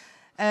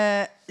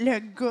 Le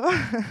gars...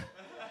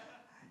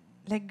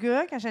 le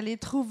gars, quand je l'ai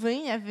trouvé,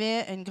 il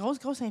avait une grosse,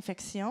 grosse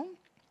infection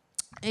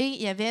et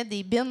il y avait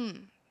des bines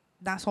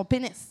dans son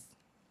pénis.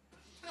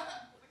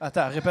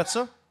 Attends, répète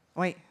ça.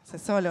 Oui, c'est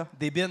ça, là.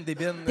 Des bines Des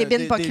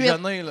bines pas cuites.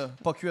 déjeuners, là,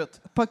 pas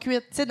cuites. Pas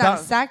cuites. Tu sais, dans Dans- le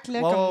sac, là,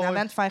 Ouais, comme ouais,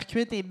 avant de faire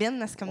cuire tes bines,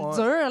 là, c'est comme Ouais.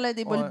 dur, là,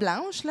 des boules Ouais.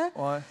 blanches, là.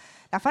 Ouais.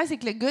 L'affaire, c'est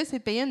que le gars s'est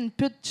payé une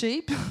pute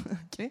cheap.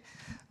 OK.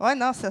 Ouais,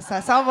 non,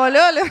 ça s'en va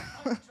là, là.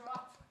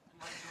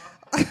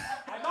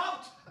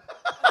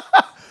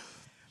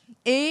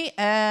 Et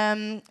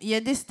il a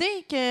décidé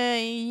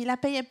qu'il la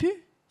payait plus.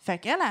 Fait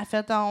qu'elle a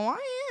fait un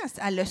ouais,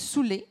 elle l'a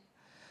saoulé.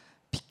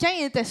 Puis quand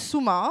il était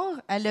sous-mort,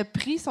 elle a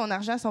pris son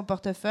argent, son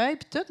portefeuille,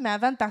 puis tout, mais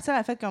avant de partir, elle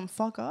a fait comme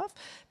fuck off.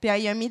 Puis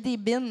elle a mis des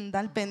bines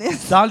dans le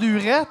pénis. Dans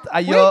l'urette,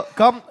 il y a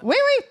comme, Oui,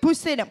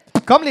 poussé là.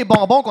 comme les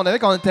bonbons qu'on avait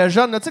quand on était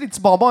jeunes. Tu sais, les petits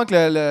bonbons avec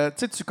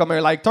tu sais, comme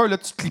un lighter, là,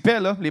 tu clippais,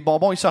 là, les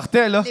bonbons, ils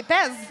sortaient. Là. Des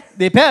pèses.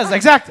 Des pèses,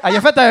 exact. Elle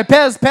a fait un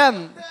pèse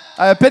pen.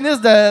 Un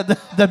pénis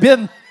de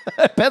bine.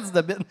 Un pèse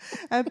de bine.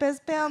 Un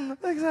pèse-pen.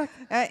 Exact.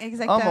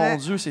 Exactement. Oh mon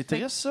Dieu, c'est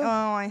triste,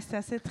 ça. Ouais, c'est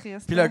assez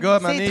triste. Puis le gars,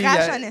 c'est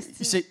trash, en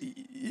esti.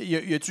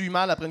 il a-tu eu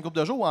mal après une couple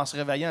de jours ou en se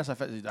réveillant? Ça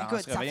fait,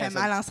 Écoute, ça fait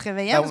mal en se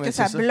réveillant Ah parce oui, que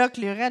c'est ça ça. bloque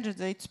l'urètre. Je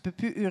veux dire, tu peux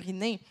plus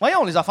uriner.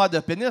 Voyons les affaires de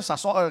pénis, ça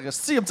sort. Il me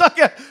semble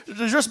que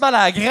j'ai juste mal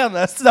à la graine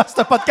esti, dans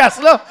ce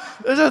podcast-là.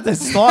 J'ai juste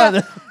des histoires.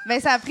 de- Mais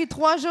ça a pris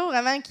 3 jours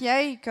avant qu'il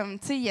aille, comme,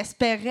 tu sais, il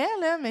espérait,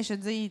 là, mais je veux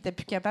dire, il était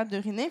plus capable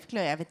d'uriner. Puis que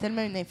là, il avait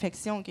tellement une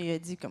infection qu'il a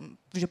dit, comme,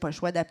 j'ai pas le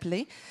choix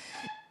d'appeler.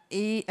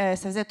 Et ça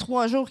faisait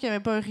 3 jours qu'il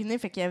n'avait pas uriné,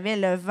 fait qu'il avait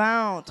le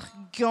ventre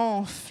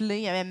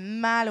gonflé, il avait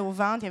mal au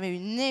ventre, il avait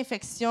une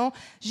infection.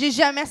 J'ai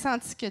jamais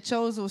senti quelque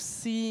chose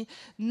aussi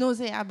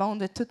nauséabond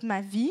de toute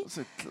ma vie.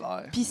 C'est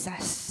clair. Puis ça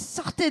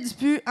sortait du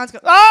pu. En tout cas,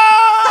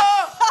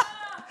 Ah!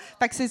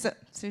 fait que c'est ça.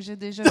 J'ai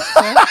déjà vu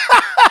ça.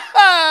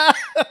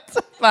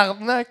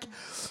 Tabarnak.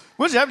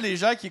 Moi, j'aime les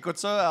gens qui écoutent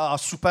ça en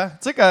soupant.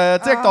 Tu sais,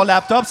 avec ton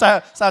laptop,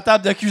 sa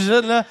table de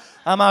cuisine, là,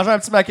 en mangeant un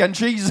petit mac and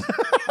cheese.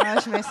 Ah,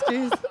 je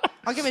m'excuse.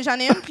 OK, mais j'en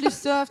ai une plus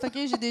soft. OK,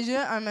 j'ai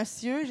déjà un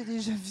monsieur, j'ai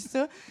déjà vu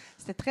ça.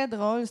 C'était très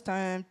drôle.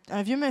 C'était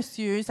un vieux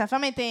monsieur. Sa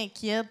femme était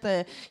inquiète.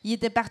 Il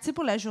était parti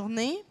pour la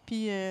journée,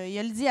 puis il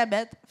a le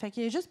diabète. Fait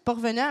qu'il est juste pas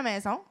revenu à la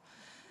maison.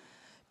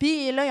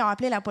 Puis là, ils ont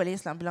appelé la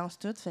police, l'ambulance,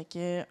 tout. Fait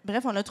que,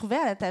 bref, on l'a trouvé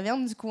à la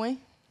taverne du coin,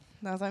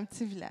 dans un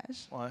petit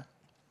village. Ouais.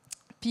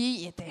 Puis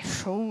il était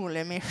chaud,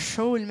 le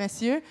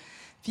monsieur.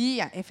 Puis,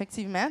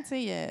 effectivement, tu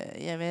sais,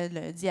 il y avait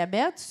le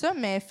diabète, tout ça,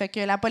 mais fait que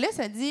la police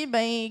a dit,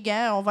 ben,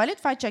 gars, on va aller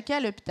te faire checker à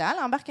l'hôpital,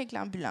 embarque avec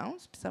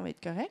l'ambulance, puis ça va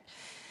être correct.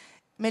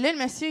 Mais là, le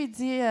monsieur, il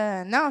dit,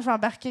 non, je vais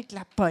embarquer avec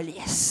la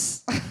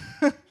police.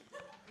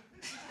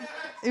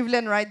 Il voulait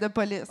une ride de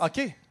police. OK.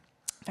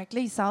 Fait que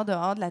là, il sort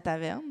dehors de la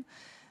taverne.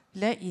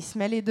 Là, il se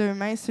met les 2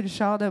 mains sur le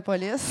char de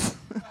police.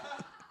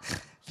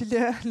 Puis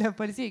là, le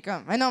policier est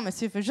comme, mais non,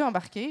 monsieur, il faut juste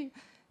embarquer.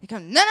 Il est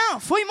comme, non,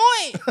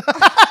 fouille-moi!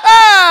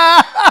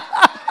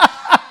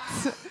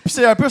 Puis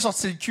c'est un peu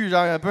sorti le cul,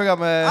 genre un peu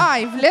comme. Ah,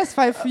 il voulait se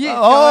faire fouiller.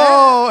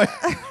 Oh!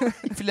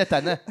 Il filait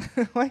tannant.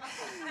 Ouais.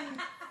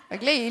 Fait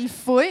que là, il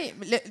fouille.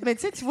 Mais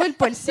tu sais, tu vois le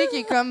policier qui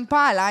est comme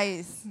pas à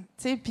l'aise. Tu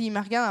sais, puis il me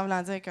regarde en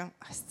voulant dire comme,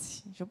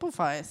 asti, je vais pas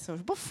faire ça. Je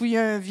vais pas fouiller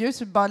un vieux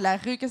sur le bord de la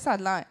rue. Qu'est-ce que ça a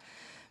de l'air?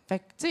 Fait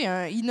que, tu sais,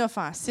 un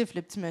inoffensif,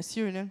 le petit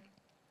monsieur, là.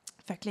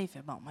 Fait que là, il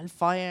fait, bon, on va le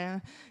faire.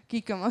 Puis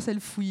il commence à le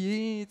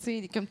fouiller. Tu sais,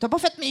 il est comme, t'as pas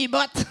fait mes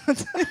bottes!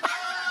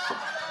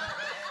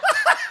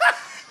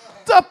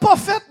 T'as pas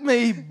fait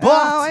mes bottes!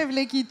 Ah ouais, il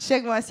voulait qu'il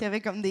check voir s'il y avait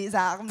comme des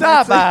armes.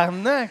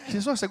 Tabarnak!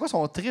 C'est quoi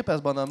son trip à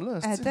ce bonhomme-là?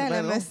 Attends,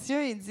 le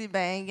monsieur, il dit,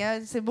 ben, gars,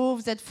 c'est beau,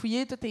 vous êtes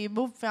fouillés, tout est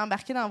beau, vous pouvez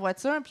embarquer dans la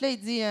voiture. Puis là, il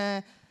dit,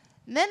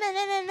 non,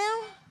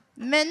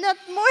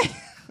 menotte-moi.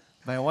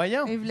 Ben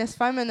voyons. Il voulait se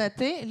faire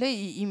menotter. Là,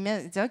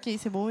 il dit, OK,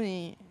 c'est beau. Là,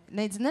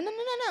 il dit, non,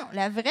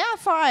 la vraie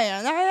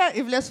affaire, en arrière.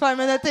 Il voulait se faire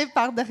menotter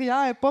par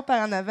derrière, pas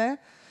par en avant.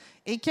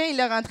 Et quand il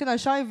est rentré dans le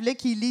char, il voulait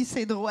qu'il lise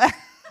ses droits.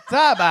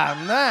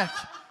 Tabarnak!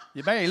 Il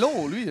est bien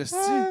lourd, lui, esti.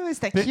 Mais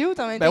c'était cute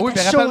en même temps. Ben oui, il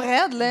était mais chaud rappelle-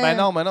 raide,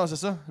 là. Ben non, c'est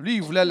ça. Lui,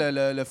 il voulait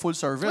le full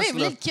service. Oui, il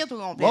voulait là. le kit au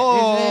complet.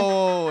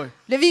 Oh, ouais.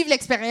 Il voulait vivre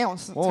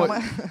l'expérience. tu Ouais.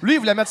 comprends? Lui, il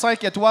voulait mettre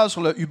 5 étoiles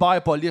sur le Uber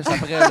Police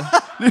après. Là.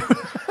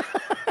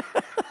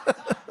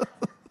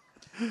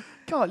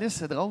 Calice,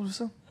 c'est drôle,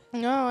 ça. Ah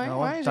ouais, Ah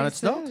ouais. ouais, T'en j'ai as-tu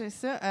ça, d'autres? j'ai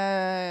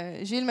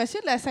ça. J'ai le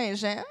monsieur de la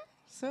Saint-Jean.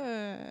 Ça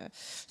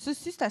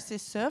aussi, c'est assez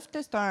soft.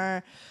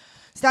 là.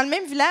 C'est dans le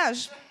même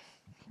village.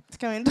 C'est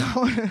quand même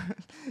drôle.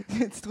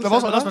 Tu trouves Le ça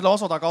monde drôle? le monde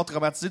sont encore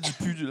traumatisés du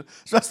pu. Là.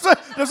 Je me sens à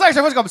chaque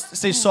fois, c'est comme,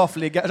 c'est soft,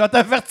 les gars. Genre,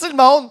 t'avertis le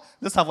monde,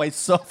 là, ça va être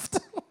soft.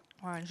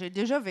 Ouais, j'ai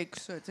déjà vécu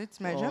ça, tu sais,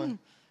 t'imagines?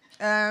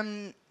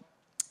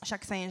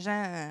 Chaque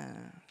Saint-Jean,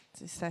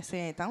 c'est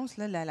assez intense,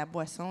 là, la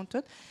boisson,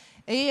 tout.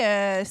 Et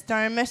c'était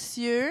un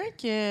monsieur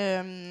qui...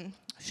 je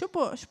sais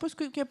pas ce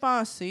qu'il a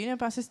pensé. Il a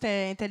pensé que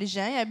c'était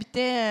intelligent. Il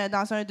habitait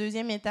dans un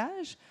 2e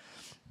étage.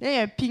 Là, il y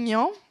a un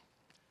pignon,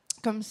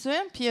 comme ça,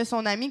 puis il y a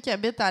son ami qui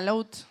habite à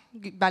l'autre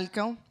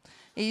balcon.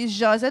 Et ils se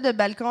jasaient de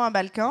balcon en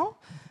balcon.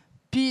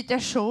 Puis il était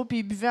chaud, puis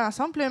ils buvaient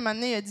ensemble. Puis là, un moment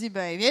donné, il a dit,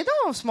 ben viens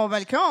donc sur mon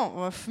balcon, on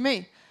va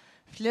fumer.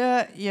 Puis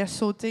là, il a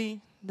sauté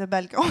de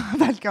balcon en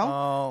balcon.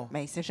 Oh.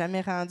 Mais il s'est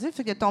jamais rendu,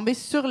 fait qu'il est tombé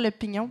sur le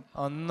pignon.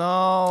 Oh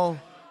non.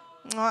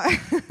 Ouais.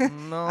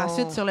 Non.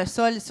 Ensuite, sur le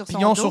sol, sur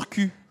Pignon son dos. sur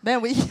cul. Ben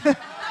oui.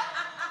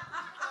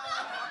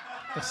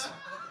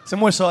 C'est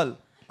moi sol.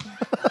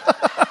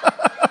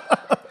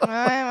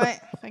 Ouais.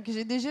 Fait que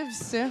j'ai déjà vu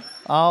ça.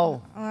 Oh,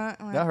 Ouais.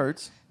 that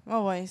hurts.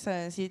 Ouais,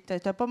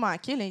 t'as pas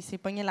manqué, là. Il s'est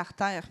pogné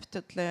l'artère, puis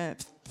tout, là.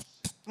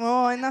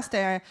 Ouais, non,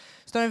 c'était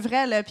un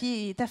vrai, là. Puis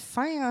il était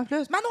fin, en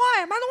plus. Manoir,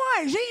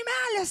 j'ai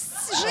mal,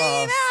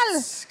 j'ai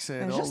mal!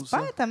 C'est drôle, ça.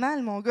 J'espère que t'as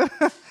mal, mon gars.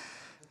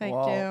 Fait que,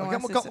 Wow. ouais,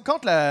 Ok, c'est ça.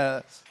 contre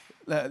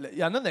il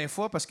y en a des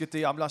fois, parce que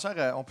t'es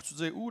ambulancière, on peut-tu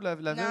dire où, la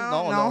ville?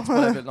 Non. Non, c'est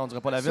pas la ville. Non, on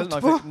dirait pas la ville.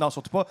 Surtout Non, pas. non,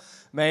 surtout pas.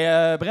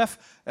 Mais bref,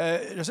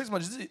 je sais que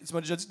tu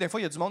m'as déjà dit que des fois,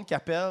 il y a du monde qui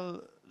appelle,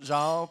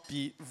 genre,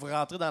 puis vous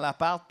rentrez dans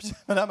l'appart, puis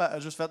madame a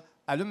juste fait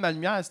 « Allume ma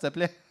lumière, s'il te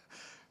plaît. »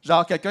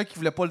 Genre, quelqu'un qui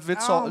voulait pas lever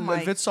de son, Oh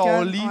lever de son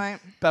God, lit, ouais.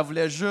 puis elle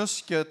voulait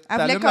juste que tu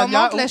Elle voulait allumes la qu'on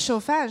lumière. monte le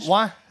chauffage.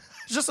 Ouais.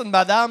 Juste une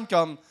madame,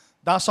 comme,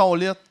 dans son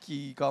lit,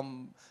 qui,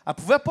 comme... Elle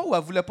pouvait pas ou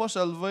elle voulait pas se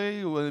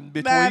lever ou une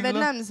bétouille, Ben, elle avait de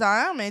là. la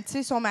misère, mais tu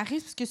sais, son mari,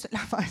 parce que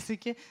l'affaire, c'est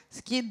que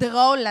ce qui est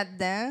drôle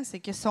là-dedans, c'est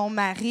que son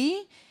mari,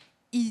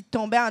 il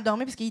tombait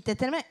endormi parce qu'il était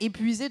tellement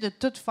épuisé de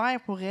tout faire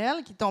pour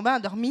elle qu'il tombait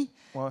endormi.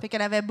 Ouais. Fait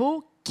qu'elle avait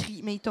beau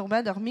crier, mais il tombait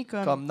endormi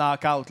Comme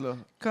knock-out, là.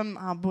 comme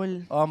en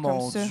boule. Oh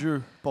mon comme ça.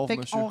 Dieu, pauvre Fait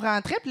monsieur. qu'on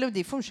rentrait, puis là,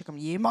 des fois, je suis comme,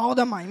 il est mort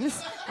de même.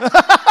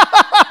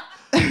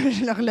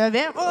 Je le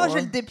relevais, je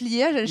le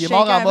dépliais, je le Il est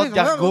mort en shakeais un mode peu,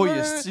 gargouille, Puis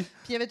esti.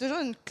 il y avait toujours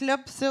une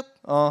clope, ça.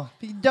 Ah,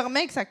 Puis il dormait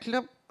avec sa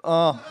clope.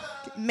 ah.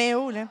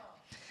 Méo, là.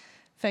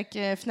 Fait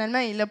que finalement,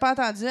 il l'a pas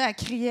entendu. Elle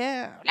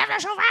criait « Lève le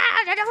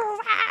chauffage! Lève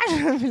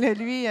le chauffage! » Puis là,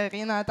 lui, il a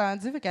rien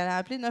entendu. Fait qu'elle a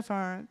appelé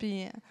 911.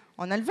 Puis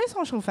on a levé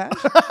son chauffage.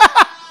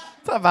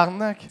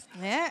 Tabarnak.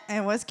 Yeah,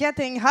 it was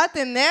getting hot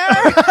in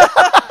there.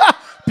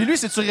 Puis lui,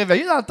 s'est-tu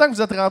réveillé dans le temps que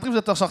vous êtes rentré, vous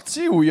êtes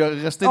ressorti ou il a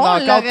resté On dans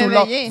le l'a cadre tout le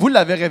long? réveillé. Vous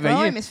l'avez réveillé.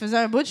 Oui, mais ça faisait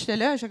un bout, j'étais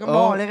là. J'étais comme, Oh.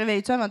 bon, on l'a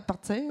réveillé-tu avant de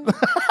partir?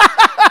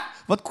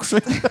 Va te coucher.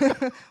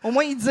 Au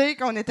moins, il dit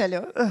qu'on était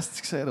là. Ah,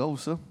 c'est drôle,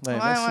 ça. Ben, Ouais,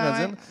 merci, ouais,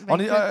 Nadine. ouais. On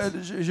Ben,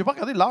 est, j'ai pas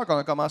regardé l'heure qu'on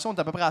a commencé. On est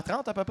à peu près à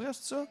 30, à peu près,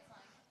 c'est ça?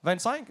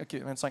 25? OK,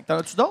 25. T'en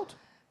as-tu d'autres?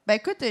 Ben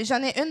écoute,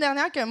 j'en ai une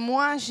dernière que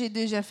moi, j'ai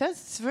déjà faite,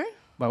 si tu veux.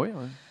 Ben oui.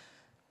 Oui.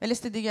 Mais là,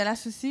 c'était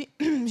dégueulasse aussi.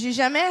 J'ai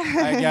jamais...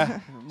 Hey, gars,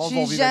 le monde va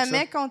J'ai vivre avec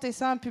jamais compté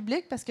ça en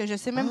public parce que je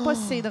sais même pas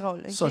si c'est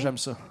drôle. ça. Ça, ok? j'aime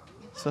ça.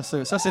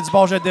 Ça, c'est du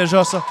bon jet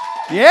déjà, ça.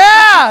 Yeah!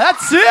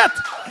 That's it!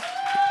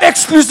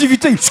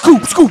 Exclusivité!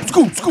 Scoop!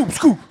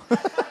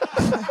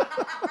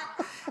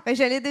 Ben,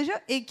 je l'ai déjà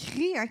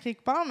écrit en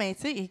quelque part, mais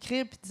tu sais,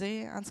 écrire puis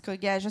dire, en tout cas,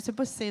 gars, je sais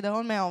pas si c'est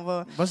drôle, mais on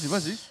va.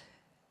 Vas-y.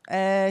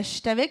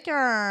 J'étais avec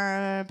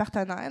un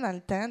partenaire dans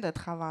le temps de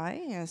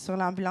travail, sur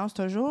l'ambulance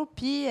toujours,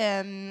 puis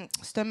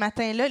ce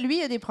matin-là, lui,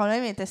 il a des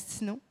problèmes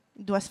intestinaux.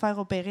 Il doit se faire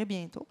opérer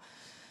bientôt.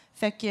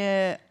 Fait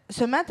que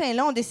ce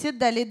matin-là, on décide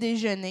d'aller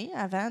déjeuner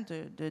avant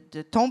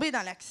de tomber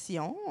dans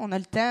l'action. On a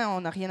le temps,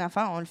 on n'a rien à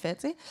faire, on le fait,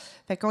 tu sais.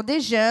 Fait qu'on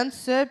déjeune,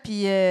 ça,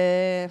 puis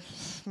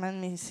man,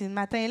 mais c'est le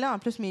matin-là, en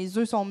plus, mes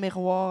œufs sont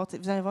miroirs. T'sais,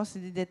 vous allez voir, c'est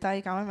des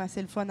détails quand même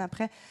assez le fun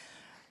après.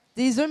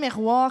 Des œufs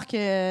miroirs que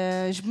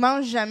je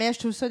mange jamais, je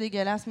trouve ça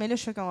dégueulasse. Mais là,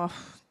 je suis comme,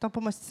 tant pas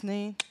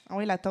m'ostiner. Ah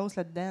oui, la toast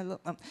là-dedans.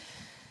 Là.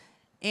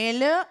 Et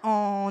là,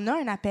 on a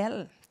un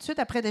appel, tout de suite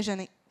après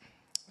déjeuner.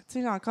 Tu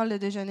sais, j'ai encore le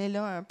déjeuner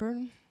là un peu.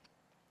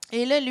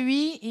 Et là,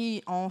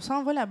 lui, on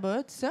s'en va là-bas,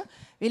 tout ça.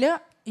 Et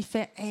là, il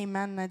fait « Hey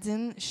man,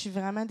 Nadine, je suis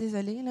vraiment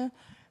désolée, là,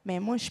 mais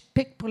moi, je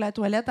pique pour la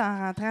toilette en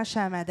rentrant chez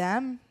la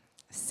madame.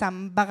 Ça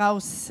me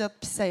brasse ça,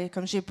 puis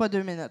comme j'ai pas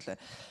 2 minutes, là. »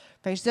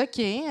 Fait que je dis « OK.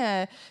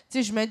 Tu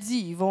sais, je me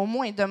dis, il va au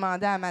moins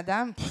demander à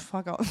madame. » Pff,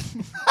 encore.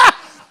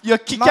 Il a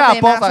kické à la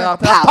porte en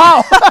rentrant.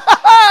 Pow!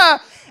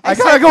 I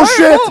gotta go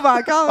shit!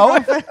 Encore, Ah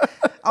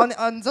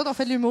ouais? nous autres, on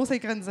fait de l'humour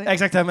synchronisé.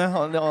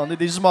 Exactement. On est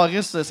des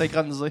humoristes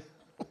synchronisés.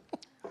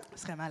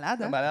 Ce serait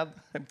malade, hein? Malade.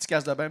 Un petit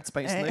casse de bain, un petit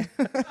pince-nez.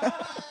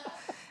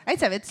 Hey,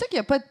 savais-tu ça qu'il n'y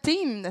a pas de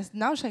team de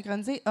nage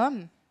synchronisé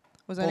homme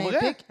aux Pour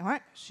Olympiques? Oui,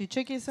 j'ai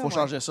checké ça. Faut ouais.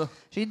 changer ça.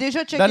 J'ai déjà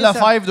checké Belle ça.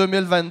 Lefebvre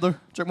 2022.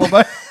 Check-moi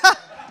bien.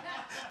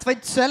 Tu vas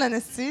être tout seul,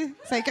 Anastie,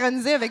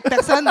 synchronisé avec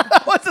personne.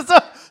 Ouais, c'est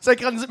ça.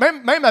 Synchronisé.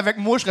 Même avec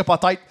moi, je serais pas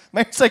tête.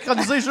 Même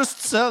synchronisé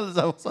juste tout seul,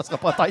 ça serait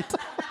pas tête.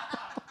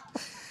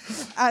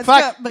 En tout Fait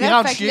cas, il bref,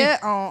 rentre fait que chier.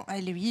 là,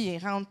 lui, il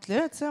rentre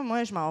là, tu sais.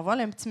 Moi, je m'envole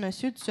un petit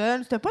monsieur tout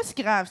seul. C'était pas si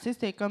grave, tu sais.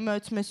 C'était comme un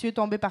petit monsieur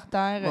tombé par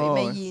terre, Oh,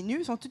 mais ouais. il est nu.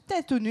 Ils sont tout le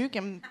temps tout nus.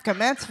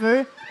 Comment tu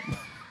veux?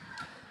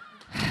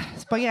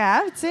 C'est pas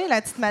grave, tu sais.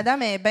 La petite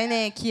madame est bien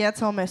inquiète,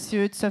 son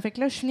monsieur, tout ça. Fait que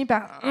là, je finis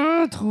par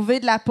trouver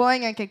de la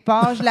pogne à quelque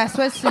part. Je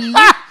l'assois sur le lit.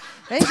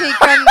 Là, j'ai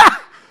comme.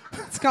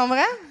 Tu comprends?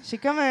 J'ai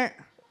comme un.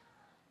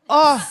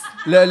 Ah!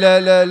 En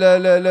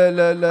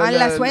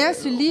l'assoyant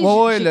sur le lit,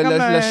 Oui, j'ai comme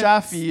le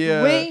chef,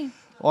 il. Oui.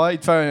 Ouais, il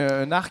te fait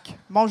un arc.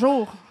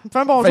 Bonjour. Il me fait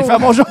un bonjour. Fait, il fait un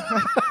bonjour.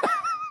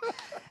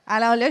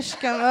 Alors là, je suis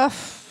comme,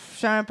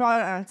 j'ai un peu,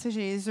 tu sais, j'ai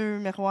les yeux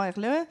miroirs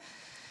là.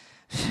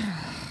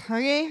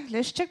 OK,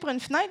 là, je check pour une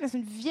fenêtre, mais c'est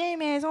une vieille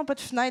maison, pas de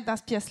fenêtre dans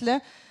cette pièce-là.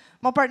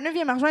 Mon partenaire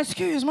vient me rejoindre,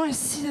 excuse-moi,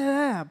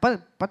 pas de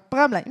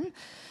problème.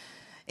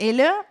 Et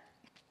là,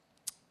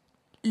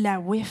 la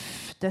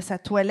whiff de sa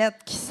toilette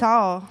qui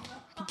sort,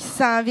 puis qui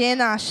s'en vient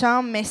dans la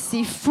chambre, mais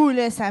c'est fou,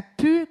 là, ça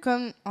pue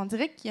comme, on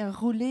dirait qu'il a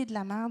roulé de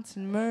la merde sur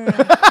le mur.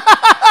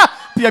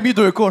 Puis il a mis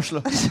 2 couches,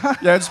 là.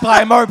 Il y a du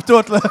primer pis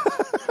tout, là.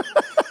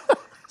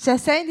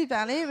 J'essaie d'y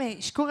parler, mais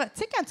je cours. Tu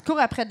sais, quand tu cours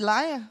après de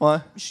l'air, Ouais.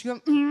 je suis comme.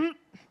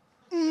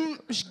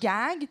 je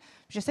gague.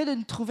 J'essaie de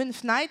nous trouver une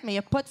fenêtre, mais il n'y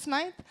a pas de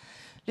fenêtre. Là,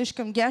 je suis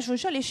comme, gars, je veux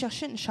juste aller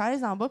chercher une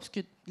chaise en bas, parce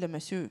que le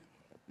monsieur,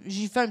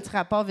 j'ai fait un petit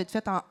rapport vite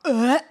fait en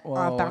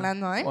parlant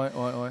de même. Ouais.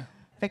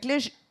 Fait que là,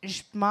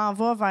 je m'en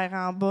vais vers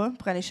en bas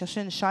pour aller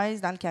chercher une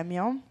chaise dans le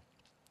camion.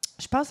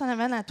 Je passe en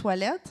avant de la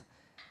toilette.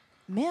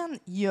 Man,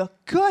 il a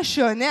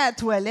cochonné à la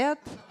toilette.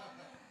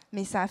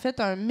 Mais ça a fait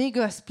un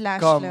méga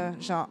splash, Comme... là,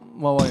 genre.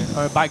 Ouais.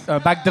 Un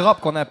backdrop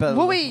qu'on appelle.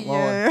 Oui,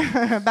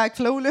 un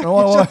backflow, là.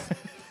 Ouais.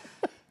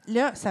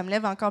 Là, ça me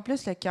lève encore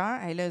plus le cœur.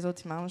 Et là, les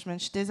autres, ils mangent. Je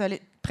suis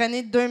désolée.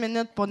 Prenez 2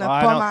 minutes pour ne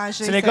pas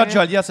manger. C'est les gars de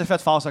Joliette, c'est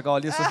fait fort, ce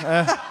gars-là.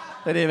 Hein?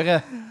 C'est des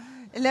vrais.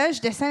 Là,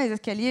 je descends les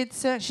escaliers, tout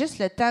ça. Juste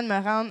le temps de me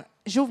rendre.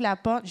 J'ouvre la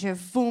porte. Je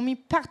vomis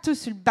partout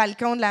sur le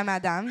balcon de la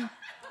madame.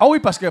 Ah oui,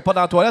 parce que pas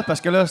dans la toilette,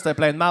 parce que là, c'était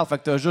plein de marde. Fait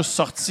que t'as juste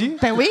sorti.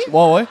 Ben oui.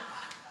 Ouais.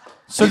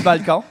 Sur le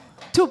balcon.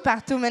 Tout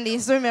partout, mais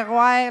les œufs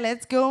miroirs,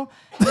 let's go.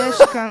 Là, je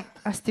suis comme,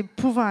 c'est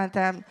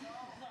épouvantable.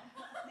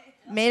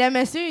 Mais le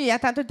monsieur, il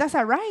attend tout le temps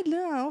sa ride, là.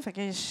 Hein? Fait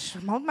que je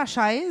monte ma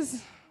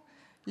chaise.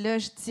 Là,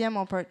 je dis à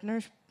mon partner,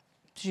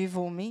 j'ai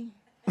vomi.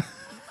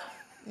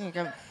 Il est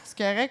comme, c'est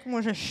correct,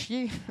 moi, je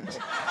chier.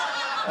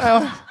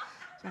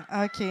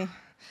 OK.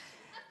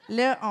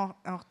 Là, on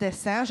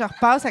redescend. Je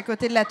repasse à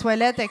côté de la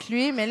toilette avec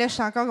lui, mais là, je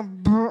suis encore comme...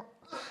 Brrr.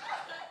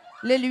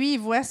 Là, lui, il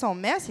voit son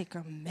mess, il est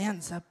comme,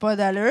 man, ça n'a pas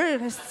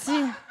d'allure,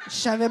 esti. Je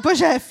savais pas que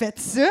j'avais fait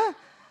ça.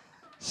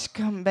 Je suis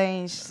comme,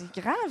 ben, c'est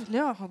grave,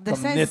 là, on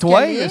redescend les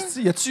escaliers.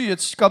 Y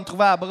a-tu comme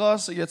trouvé la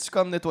brosse? Y a-tu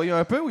comme nettoyé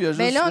un peu ou y a juste...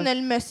 Mais là, on a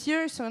le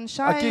monsieur sur une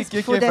chaise,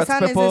 il faut fait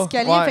descendre les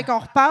escaliers, ouais. Fait qu'on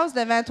repasse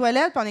devant la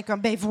toilette, puis on est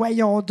comme, ben,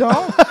 voyons donc.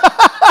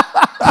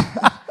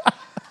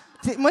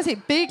 Moi, c'est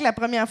pire que la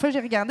première fois que j'ai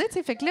regardé, tu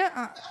sais, fait que là...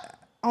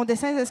 On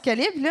descend les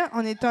escaliers, puis là,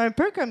 on est un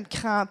peu comme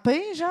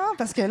crampés, genre,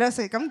 parce que là,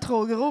 c'est comme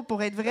trop gros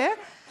pour être vrai.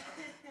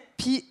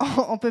 Puis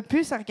on peut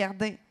plus se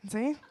regarder, tu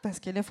sais, parce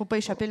que là, il faut pas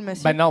échapper le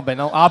monsieur. Ben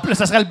non. En plus,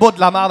 ça serait le bout de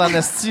la merde en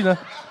esti, là.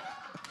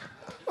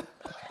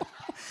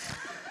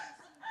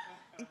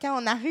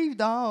 Quand on arrive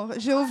dehors,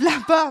 j'ouvre la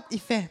porte,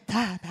 il fait «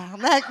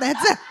 Tabarnak,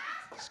 Nadia! »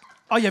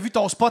 Ah, il a vu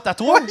ton spot à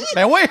toi? Oui.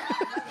 Ben oui!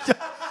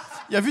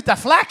 Il a vu ta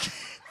flaque?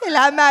 Et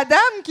la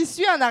madame qui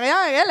suit en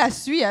arrière, elle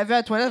suit, elle a vu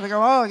la toilette, elle fait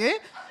comme « Ah, OK. »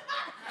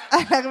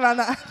 Elle arrive en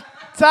arrière.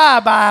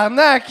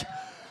 Tabarnak!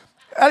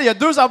 Il y a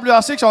 2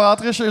 ambulanciers qui sont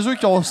rentrés chez eux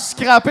qui ont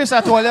scrappé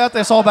sa toilette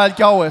et son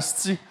balcon,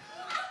 esti.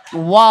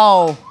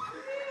 Wow!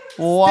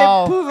 C'est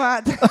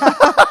épouvantable.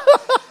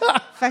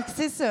 Fait que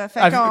c'est ça.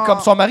 Comme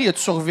son mari,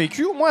 as-tu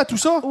survécu au moins à tout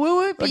ça?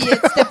 Oui, puis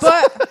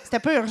c'était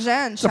pas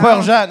urgent. C'était pas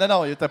urgent,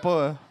 non, il était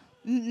pas...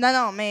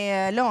 Non,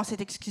 mais là, on s'est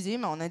excusé,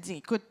 mais on a dit,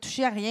 écoute,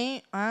 touchez à rien,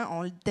 hein,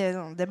 on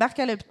débarque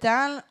à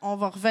l'hôpital, on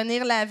va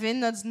revenir laver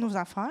nos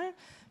affaires.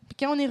 Puis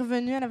quand on est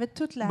revenu, elle avait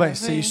toute la... Ben,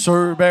 c'est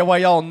sûr. Ben,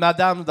 voyons,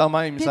 madame, de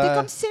même. Puis ça... elle était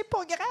comme, c'est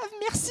pas grave,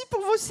 merci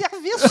pour vos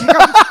services.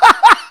 Comme...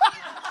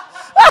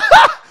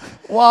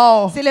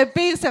 Wow! C'est le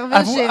pire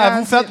service chez À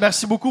vous faites,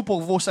 merci beaucoup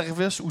pour vos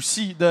services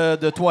aussi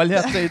de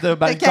toilettes et de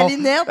balcon. De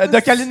câlinettes. De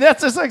câlinettes,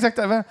 c'est ça,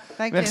 exactement.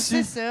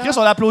 Merci. C'est ça. Chris,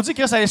 on applaudit.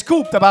 Chris, elle a un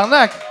scoop,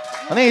 tabarnak.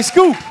 On a un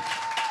scoop.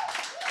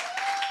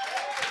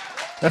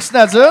 Merci,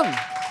 Nadine.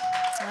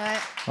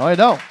 Ouais. Ouais,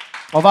 donc.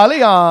 On va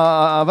aller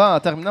en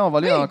terminant, on va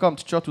aller encore un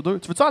petit shot ou 2.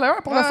 Tu veux-tu en aller un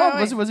pour la forme?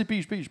 Ouais. Vas-y,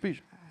 pige.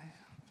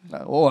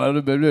 Oh,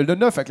 le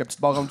 9 avec la petite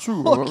barre en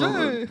dessous. OK. Tu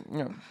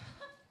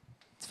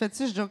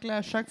fais-tu ce joke-là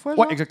à chaque fois?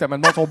 Ouais, exactement.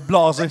 Le monde sont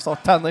blasés, ils sont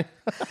tannés.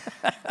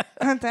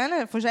 Attends,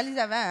 là, faut que j'aille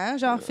avant, hein?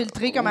 Genre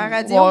filtré comme à la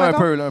radio. Ouais,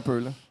 mettons. un peu,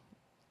 là.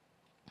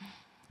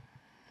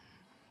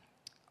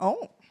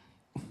 Oh!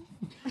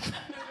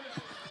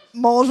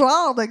 Mon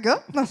genre de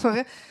gars. Non, c'est pas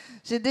vrai.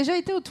 J'ai déjà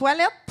été aux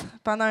toilettes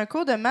pendant un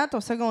cours de maths au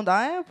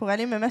secondaire pour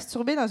aller me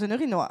masturber dans une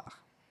urinoir.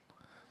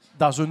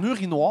 Dans une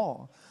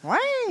urinoir?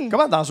 Ouais!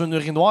 Comment dans une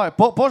urinoir?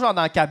 Pas genre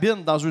dans la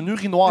cabine, dans une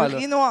urinoir.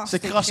 Urinoir,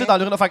 C'est c'est crossé écrit. dans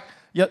l'urinoir. Fait que,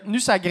 il a tenu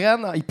sa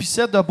graine, il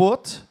pissait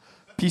debout,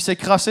 puis il s'est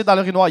crossé dans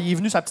l'urinoir. Il est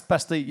venu sa petite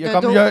pastille. Il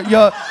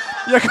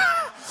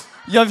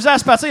a visé à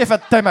se pastille, il a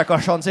fait « T'es ma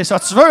cochonne, c'est ça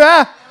tu veux,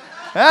 hein?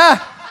 Hein?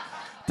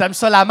 T'aimes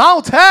ça la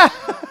menthe, hein? »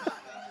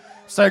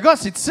 C'est un gars,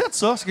 c'est ici,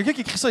 ça. C'est quelqu'un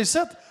qui écrit ça ici.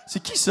 C'est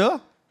qui, ça?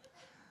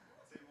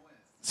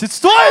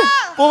 C'est-tu toi?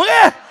 Pour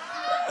vrai?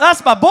 Ah,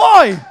 c'est ma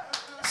boy!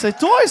 C'est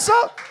toi, ça?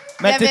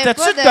 Mais Il y avait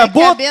t'étais-tu pas de debout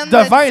cabine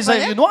devant les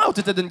disponible? urinoirs ou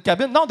t'étais d'une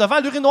cabine? Non, devant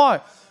l'urinoir.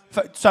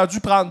 Ça a dû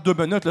prendre 2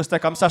 minutes, là. C'était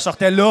comme ça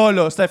sortait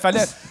là.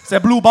 C'était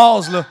Blue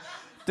Balls, là.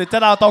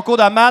 T'étais dans ton cours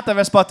de maths,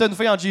 t'avais spoté une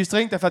fille en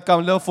G-string, t'as fait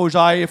comme là, faut que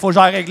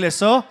j'aille régler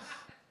ça. Puis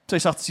c'est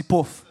sorti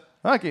pouf.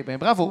 OK, ben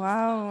bravo.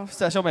 Wow!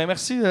 Félicitations, ben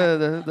merci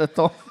de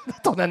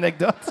ton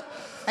anecdote.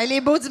 Elle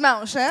est beau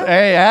dimanche, hein?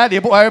 Hey, hein,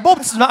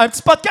 un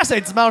petit podcast un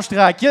dimanche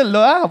tranquille,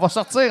 là, hein? On va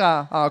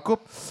sortir en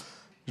couple.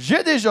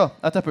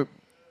 Attends un peu.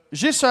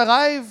 J'ai ce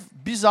rêve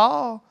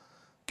bizarre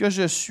que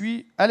je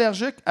suis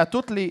allergique à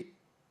tous les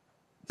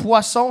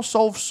poissons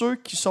sauf ceux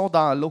qui sont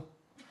dans l'eau.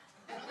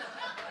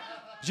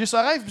 J'ai ce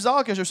rêve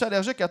bizarre que je suis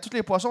allergique à tous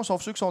les poissons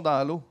sauf ceux qui sont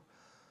dans l'eau.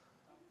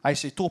 Hey,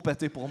 c'est trop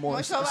pété pour moi.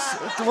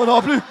 Moi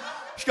non plus.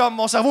 Je suis comme,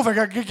 mon cerveau fait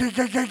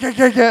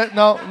que...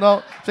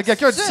 Non. C'est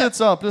quelqu'un d'ici,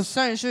 ça, en plus.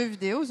 C'est un jeu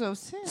vidéo, ça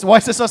aussi?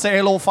 Ouais, c'est ça, c'est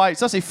Halo 5.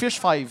 Ça, c'est Fish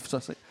 5. Ça,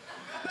 c'est...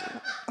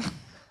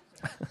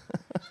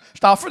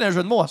 suis en feu d'un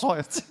jeu de mots à soir.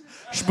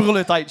 Je suis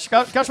brûlé tête.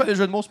 Quand je fais des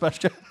jeux de mots, c'est parce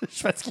que je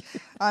suis fatigué.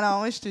 Ah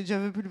non, oui, je t'ai déjà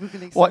vu plus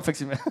brûlé que ça. Ouais,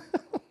 effectivement.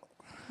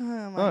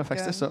 Oh Fait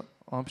que c'était ça.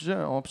 On peut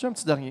un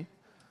petit dernier.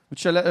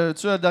 Tu as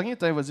le dernier?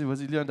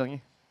 Vas-y, lis un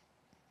dernier.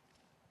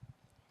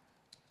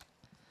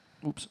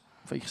 Oups,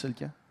 faut écrire le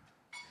camp.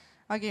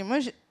 OK, moi,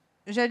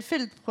 je le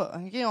filtre pas.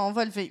 OK, on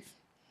va le vivre.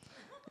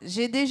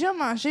 J'ai déjà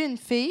mangé une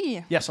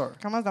fille. Yes, sir.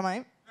 Commence de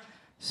même.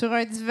 Sur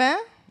un divan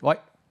Ouais,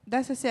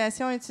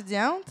 d'association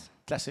étudiante.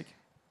 classique.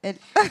 Elle-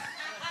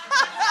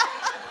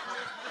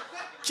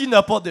 Qui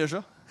n'a pas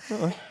déjà?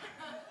 Ouais.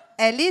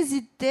 Elle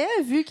hésitait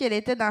vu qu'elle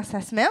était dans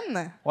sa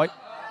semaine. Ouais.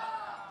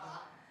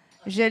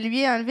 Je lui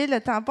ai enlevé le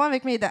tampon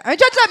avec mes dents. Un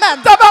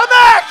gentleman!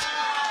 Tabarnak!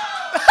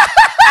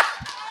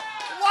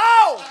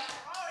 Wow!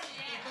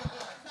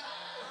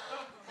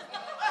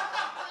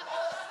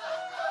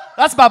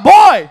 That's my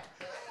boy!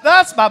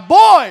 That's my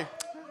boy!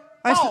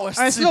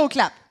 Un slow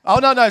clap. Oh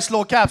non, un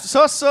slow cap.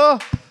 Ça.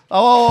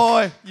 Ah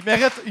ouais. Il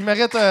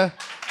mérite...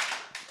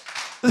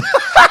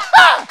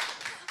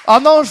 Ah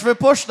non, je veux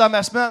pas, je suis dans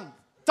ma semaine.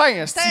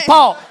 Tiens, c'est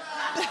part!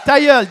 Ta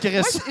gueule, Chris.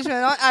 Moi, je me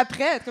demande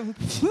après, comme... ou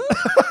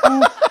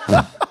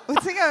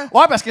tu sais, comme...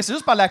 Ouais, parce que c'est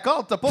juste par la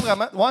corde, t'as pas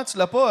vraiment... Ouais, tu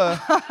l'as pas...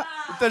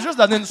 T'as juste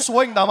donné une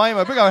swing dans même,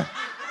 un peu comme...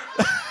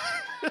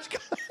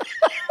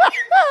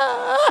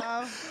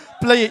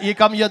 Puis là, il est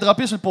comme... Il a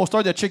droppé sur le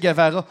poster de Che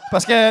Guevara.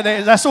 Parce que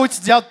les assos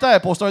étudiants, tout le temps, un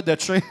poster de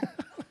Che.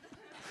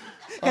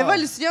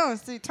 Révolution,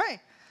 c'est... Tiens!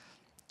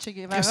 Che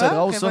Guevara, C'est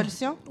drôle,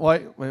 révolution. Ça.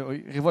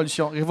 Oui.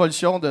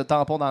 Révolution de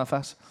tampon dans la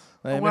face.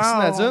 Wow. Merci,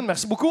 Nadine.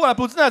 Merci beaucoup. On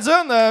applaudit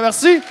Nadine.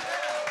 Merci.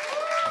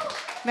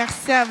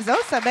 Merci à vous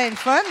autres, c'est bien le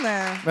fun.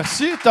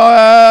 Merci.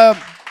 T'as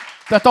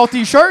ton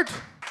T-shirt?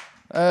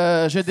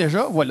 J'ai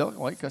déjà. Voilà.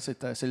 Oui,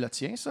 c'est le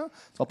tien, ça.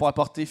 Tu vas pouvoir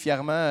porter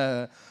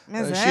fièrement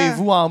chez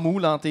vous en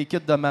moule, dans tes kits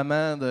de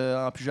maman,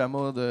 en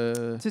pyjama. Tu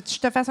veux que je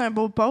te fasse un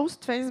beau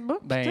post Facebook?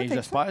 Ben,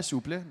 j'espère, s'il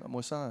vous plaît.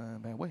 Moi, ça,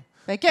 ben oui.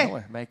 OK.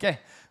 Ben, OK.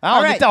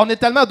 On est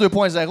tellement à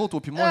 2.0, toi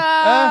puis moi.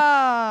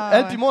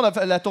 Elle puis moi,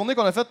 la tournée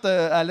qu'on a faite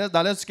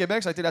dans l'Est du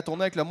Québec, ça a été la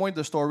tournée avec le moins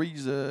de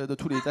stories de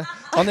tous les temps.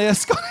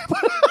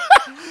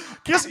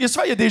 Chris,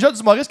 il y a déjà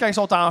d'humoristes quand ils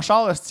sont en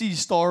char,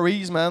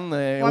 stories, man,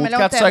 mais aux là,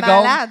 4 t'es secondes.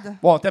 malade.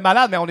 Bon, t'es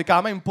malade, mais on est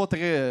quand même pas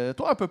très...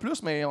 toi, un peu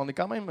plus, mais on est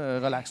quand même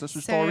relax, là, sur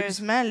stories.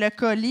 Sérieusement, le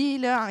colis,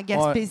 là, en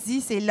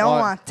Gaspésie, c'est long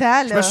Ouais. en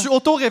temps, là. Je me suis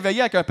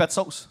auto-réveillé avec un pet de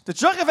sauce. T'es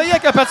déjà réveillé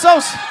avec un pet de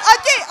sauce?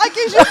 OK,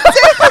 je vais te dire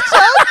quelque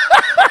chose.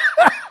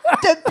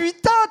 Depuis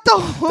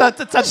tantôt. Ça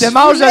te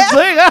démange de le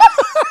dire, hein?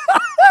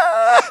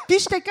 Puis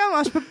j'étais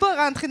comme, je peux pas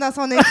rentrer dans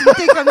son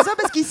intimité comme ça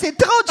parce qu'il sait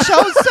trop de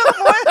choses sur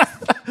moi.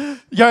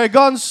 Il y a un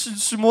gun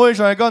sur moi,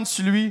 j'ai un gun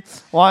sur lui.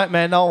 Ouais,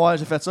 mais non,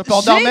 j'ai fait ça. Puis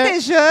on J'ai dormait...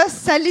 déjà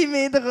sali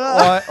mes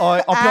draps.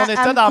 Ouais. Puis on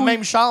était dans la couille.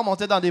 même chambre, on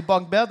était dans des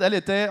bunk beds.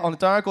 On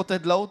était un à côté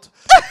de l'autre.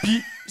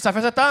 Puis ça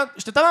faisait tant...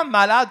 J'étais tellement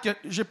malade que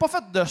j'ai pas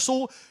fait de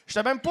saut.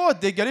 J'étais même pas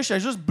dégueulé, j'étais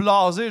juste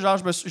blasé. Genre,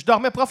 je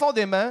dormais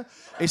profondément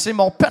et c'est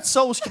mon pet de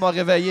sauce qui m'a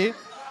réveillé.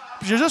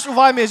 Puis j'ai juste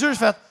ouvert mes yeux, j'ai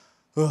fait...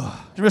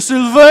 Je me suis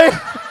levé.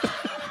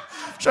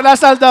 Je suis allé à la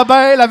salle de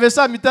bain, lavé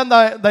ça à mitaine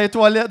dans les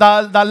toilettes,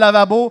 dans le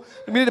lavabo.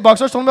 J'ai mis les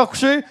boxers, je suis tourné me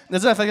recoucher.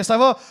 Nadine a fait que ça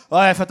va.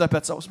 Ouais, faites un pet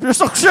de sauce. Puis je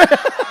suis recouché.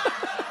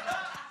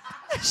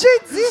 J'ai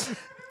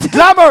dit,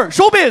 Glamour,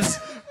 showbiz.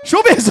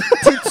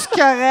 t'es-tu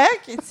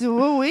correct? Et tu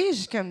oui.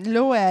 J'ai comme,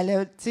 l'eau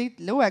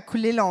a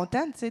coulé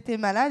longtemps. Tu sais, t'es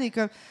malade. Et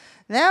comme,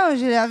 non,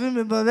 j'ai lavé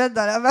mes bobettes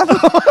dans la lavabo.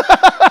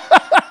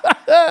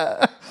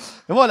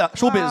 Et voilà,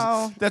 showbiz.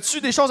 Wow.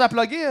 T'as-tu des choses à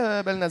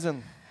plugger, belle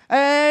Nadine?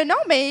 Non,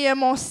 mais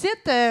mon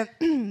site,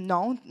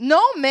 non.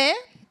 Non, mais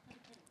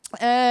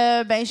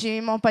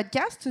j'ai mon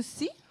podcast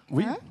aussi.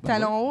 Oui. Hein?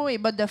 Talons hauts et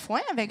bottes de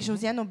foin avec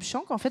Josiane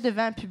Aubuchon qu'on fait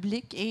devant un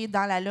public et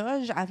dans la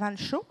loge avant le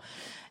show.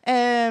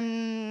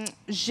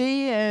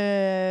 J'ai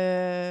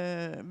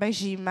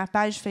ma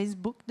page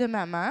Facebook de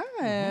maman,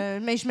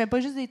 mais je mets pas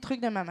juste des trucs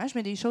de maman, je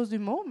mets des choses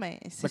d'humour, mais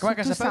c'est Comment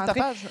surtout elle s'appelle ta centré.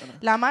 page?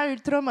 La mère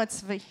ultra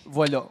motivée.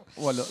 Voilà,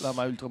 la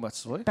mère ultra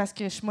motivée. Parce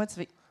que je suis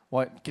motivée.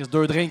 Ouais, Chris,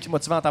 2 drinks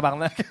motivants en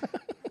tabarnak.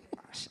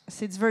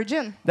 C'est du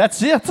virgin.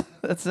 That's it.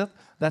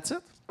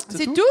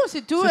 C'est tout.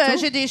 C'est tout?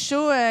 J'ai des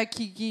shows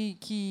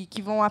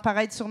qui vont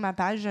apparaître sur ma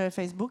page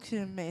Facebook,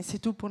 mais c'est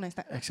tout pour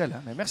l'instant.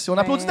 Excellent. Mais merci. On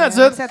applaudit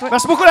Nadine. merci à toi.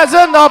 Merci beaucoup,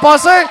 Nadine, d'avoir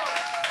passé.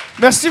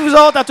 Merci, vous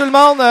autres, à tout le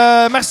monde.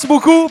 Merci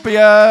beaucoup. Puis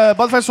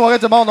bonne fin de soirée,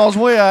 tout le monde. On se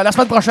voit la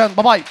semaine prochaine.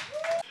 Bye-bye.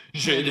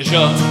 J'ai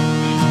déjà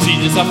dit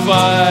des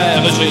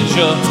affaires, j'ai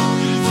déjà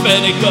fait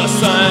des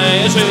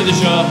cossins, j'ai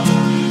déjà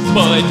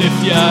pas été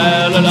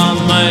fier le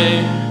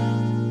lendemain.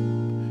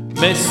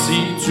 Mais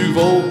si tu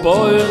vaux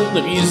pas une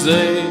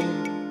risée,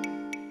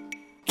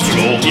 tu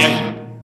vaux rien.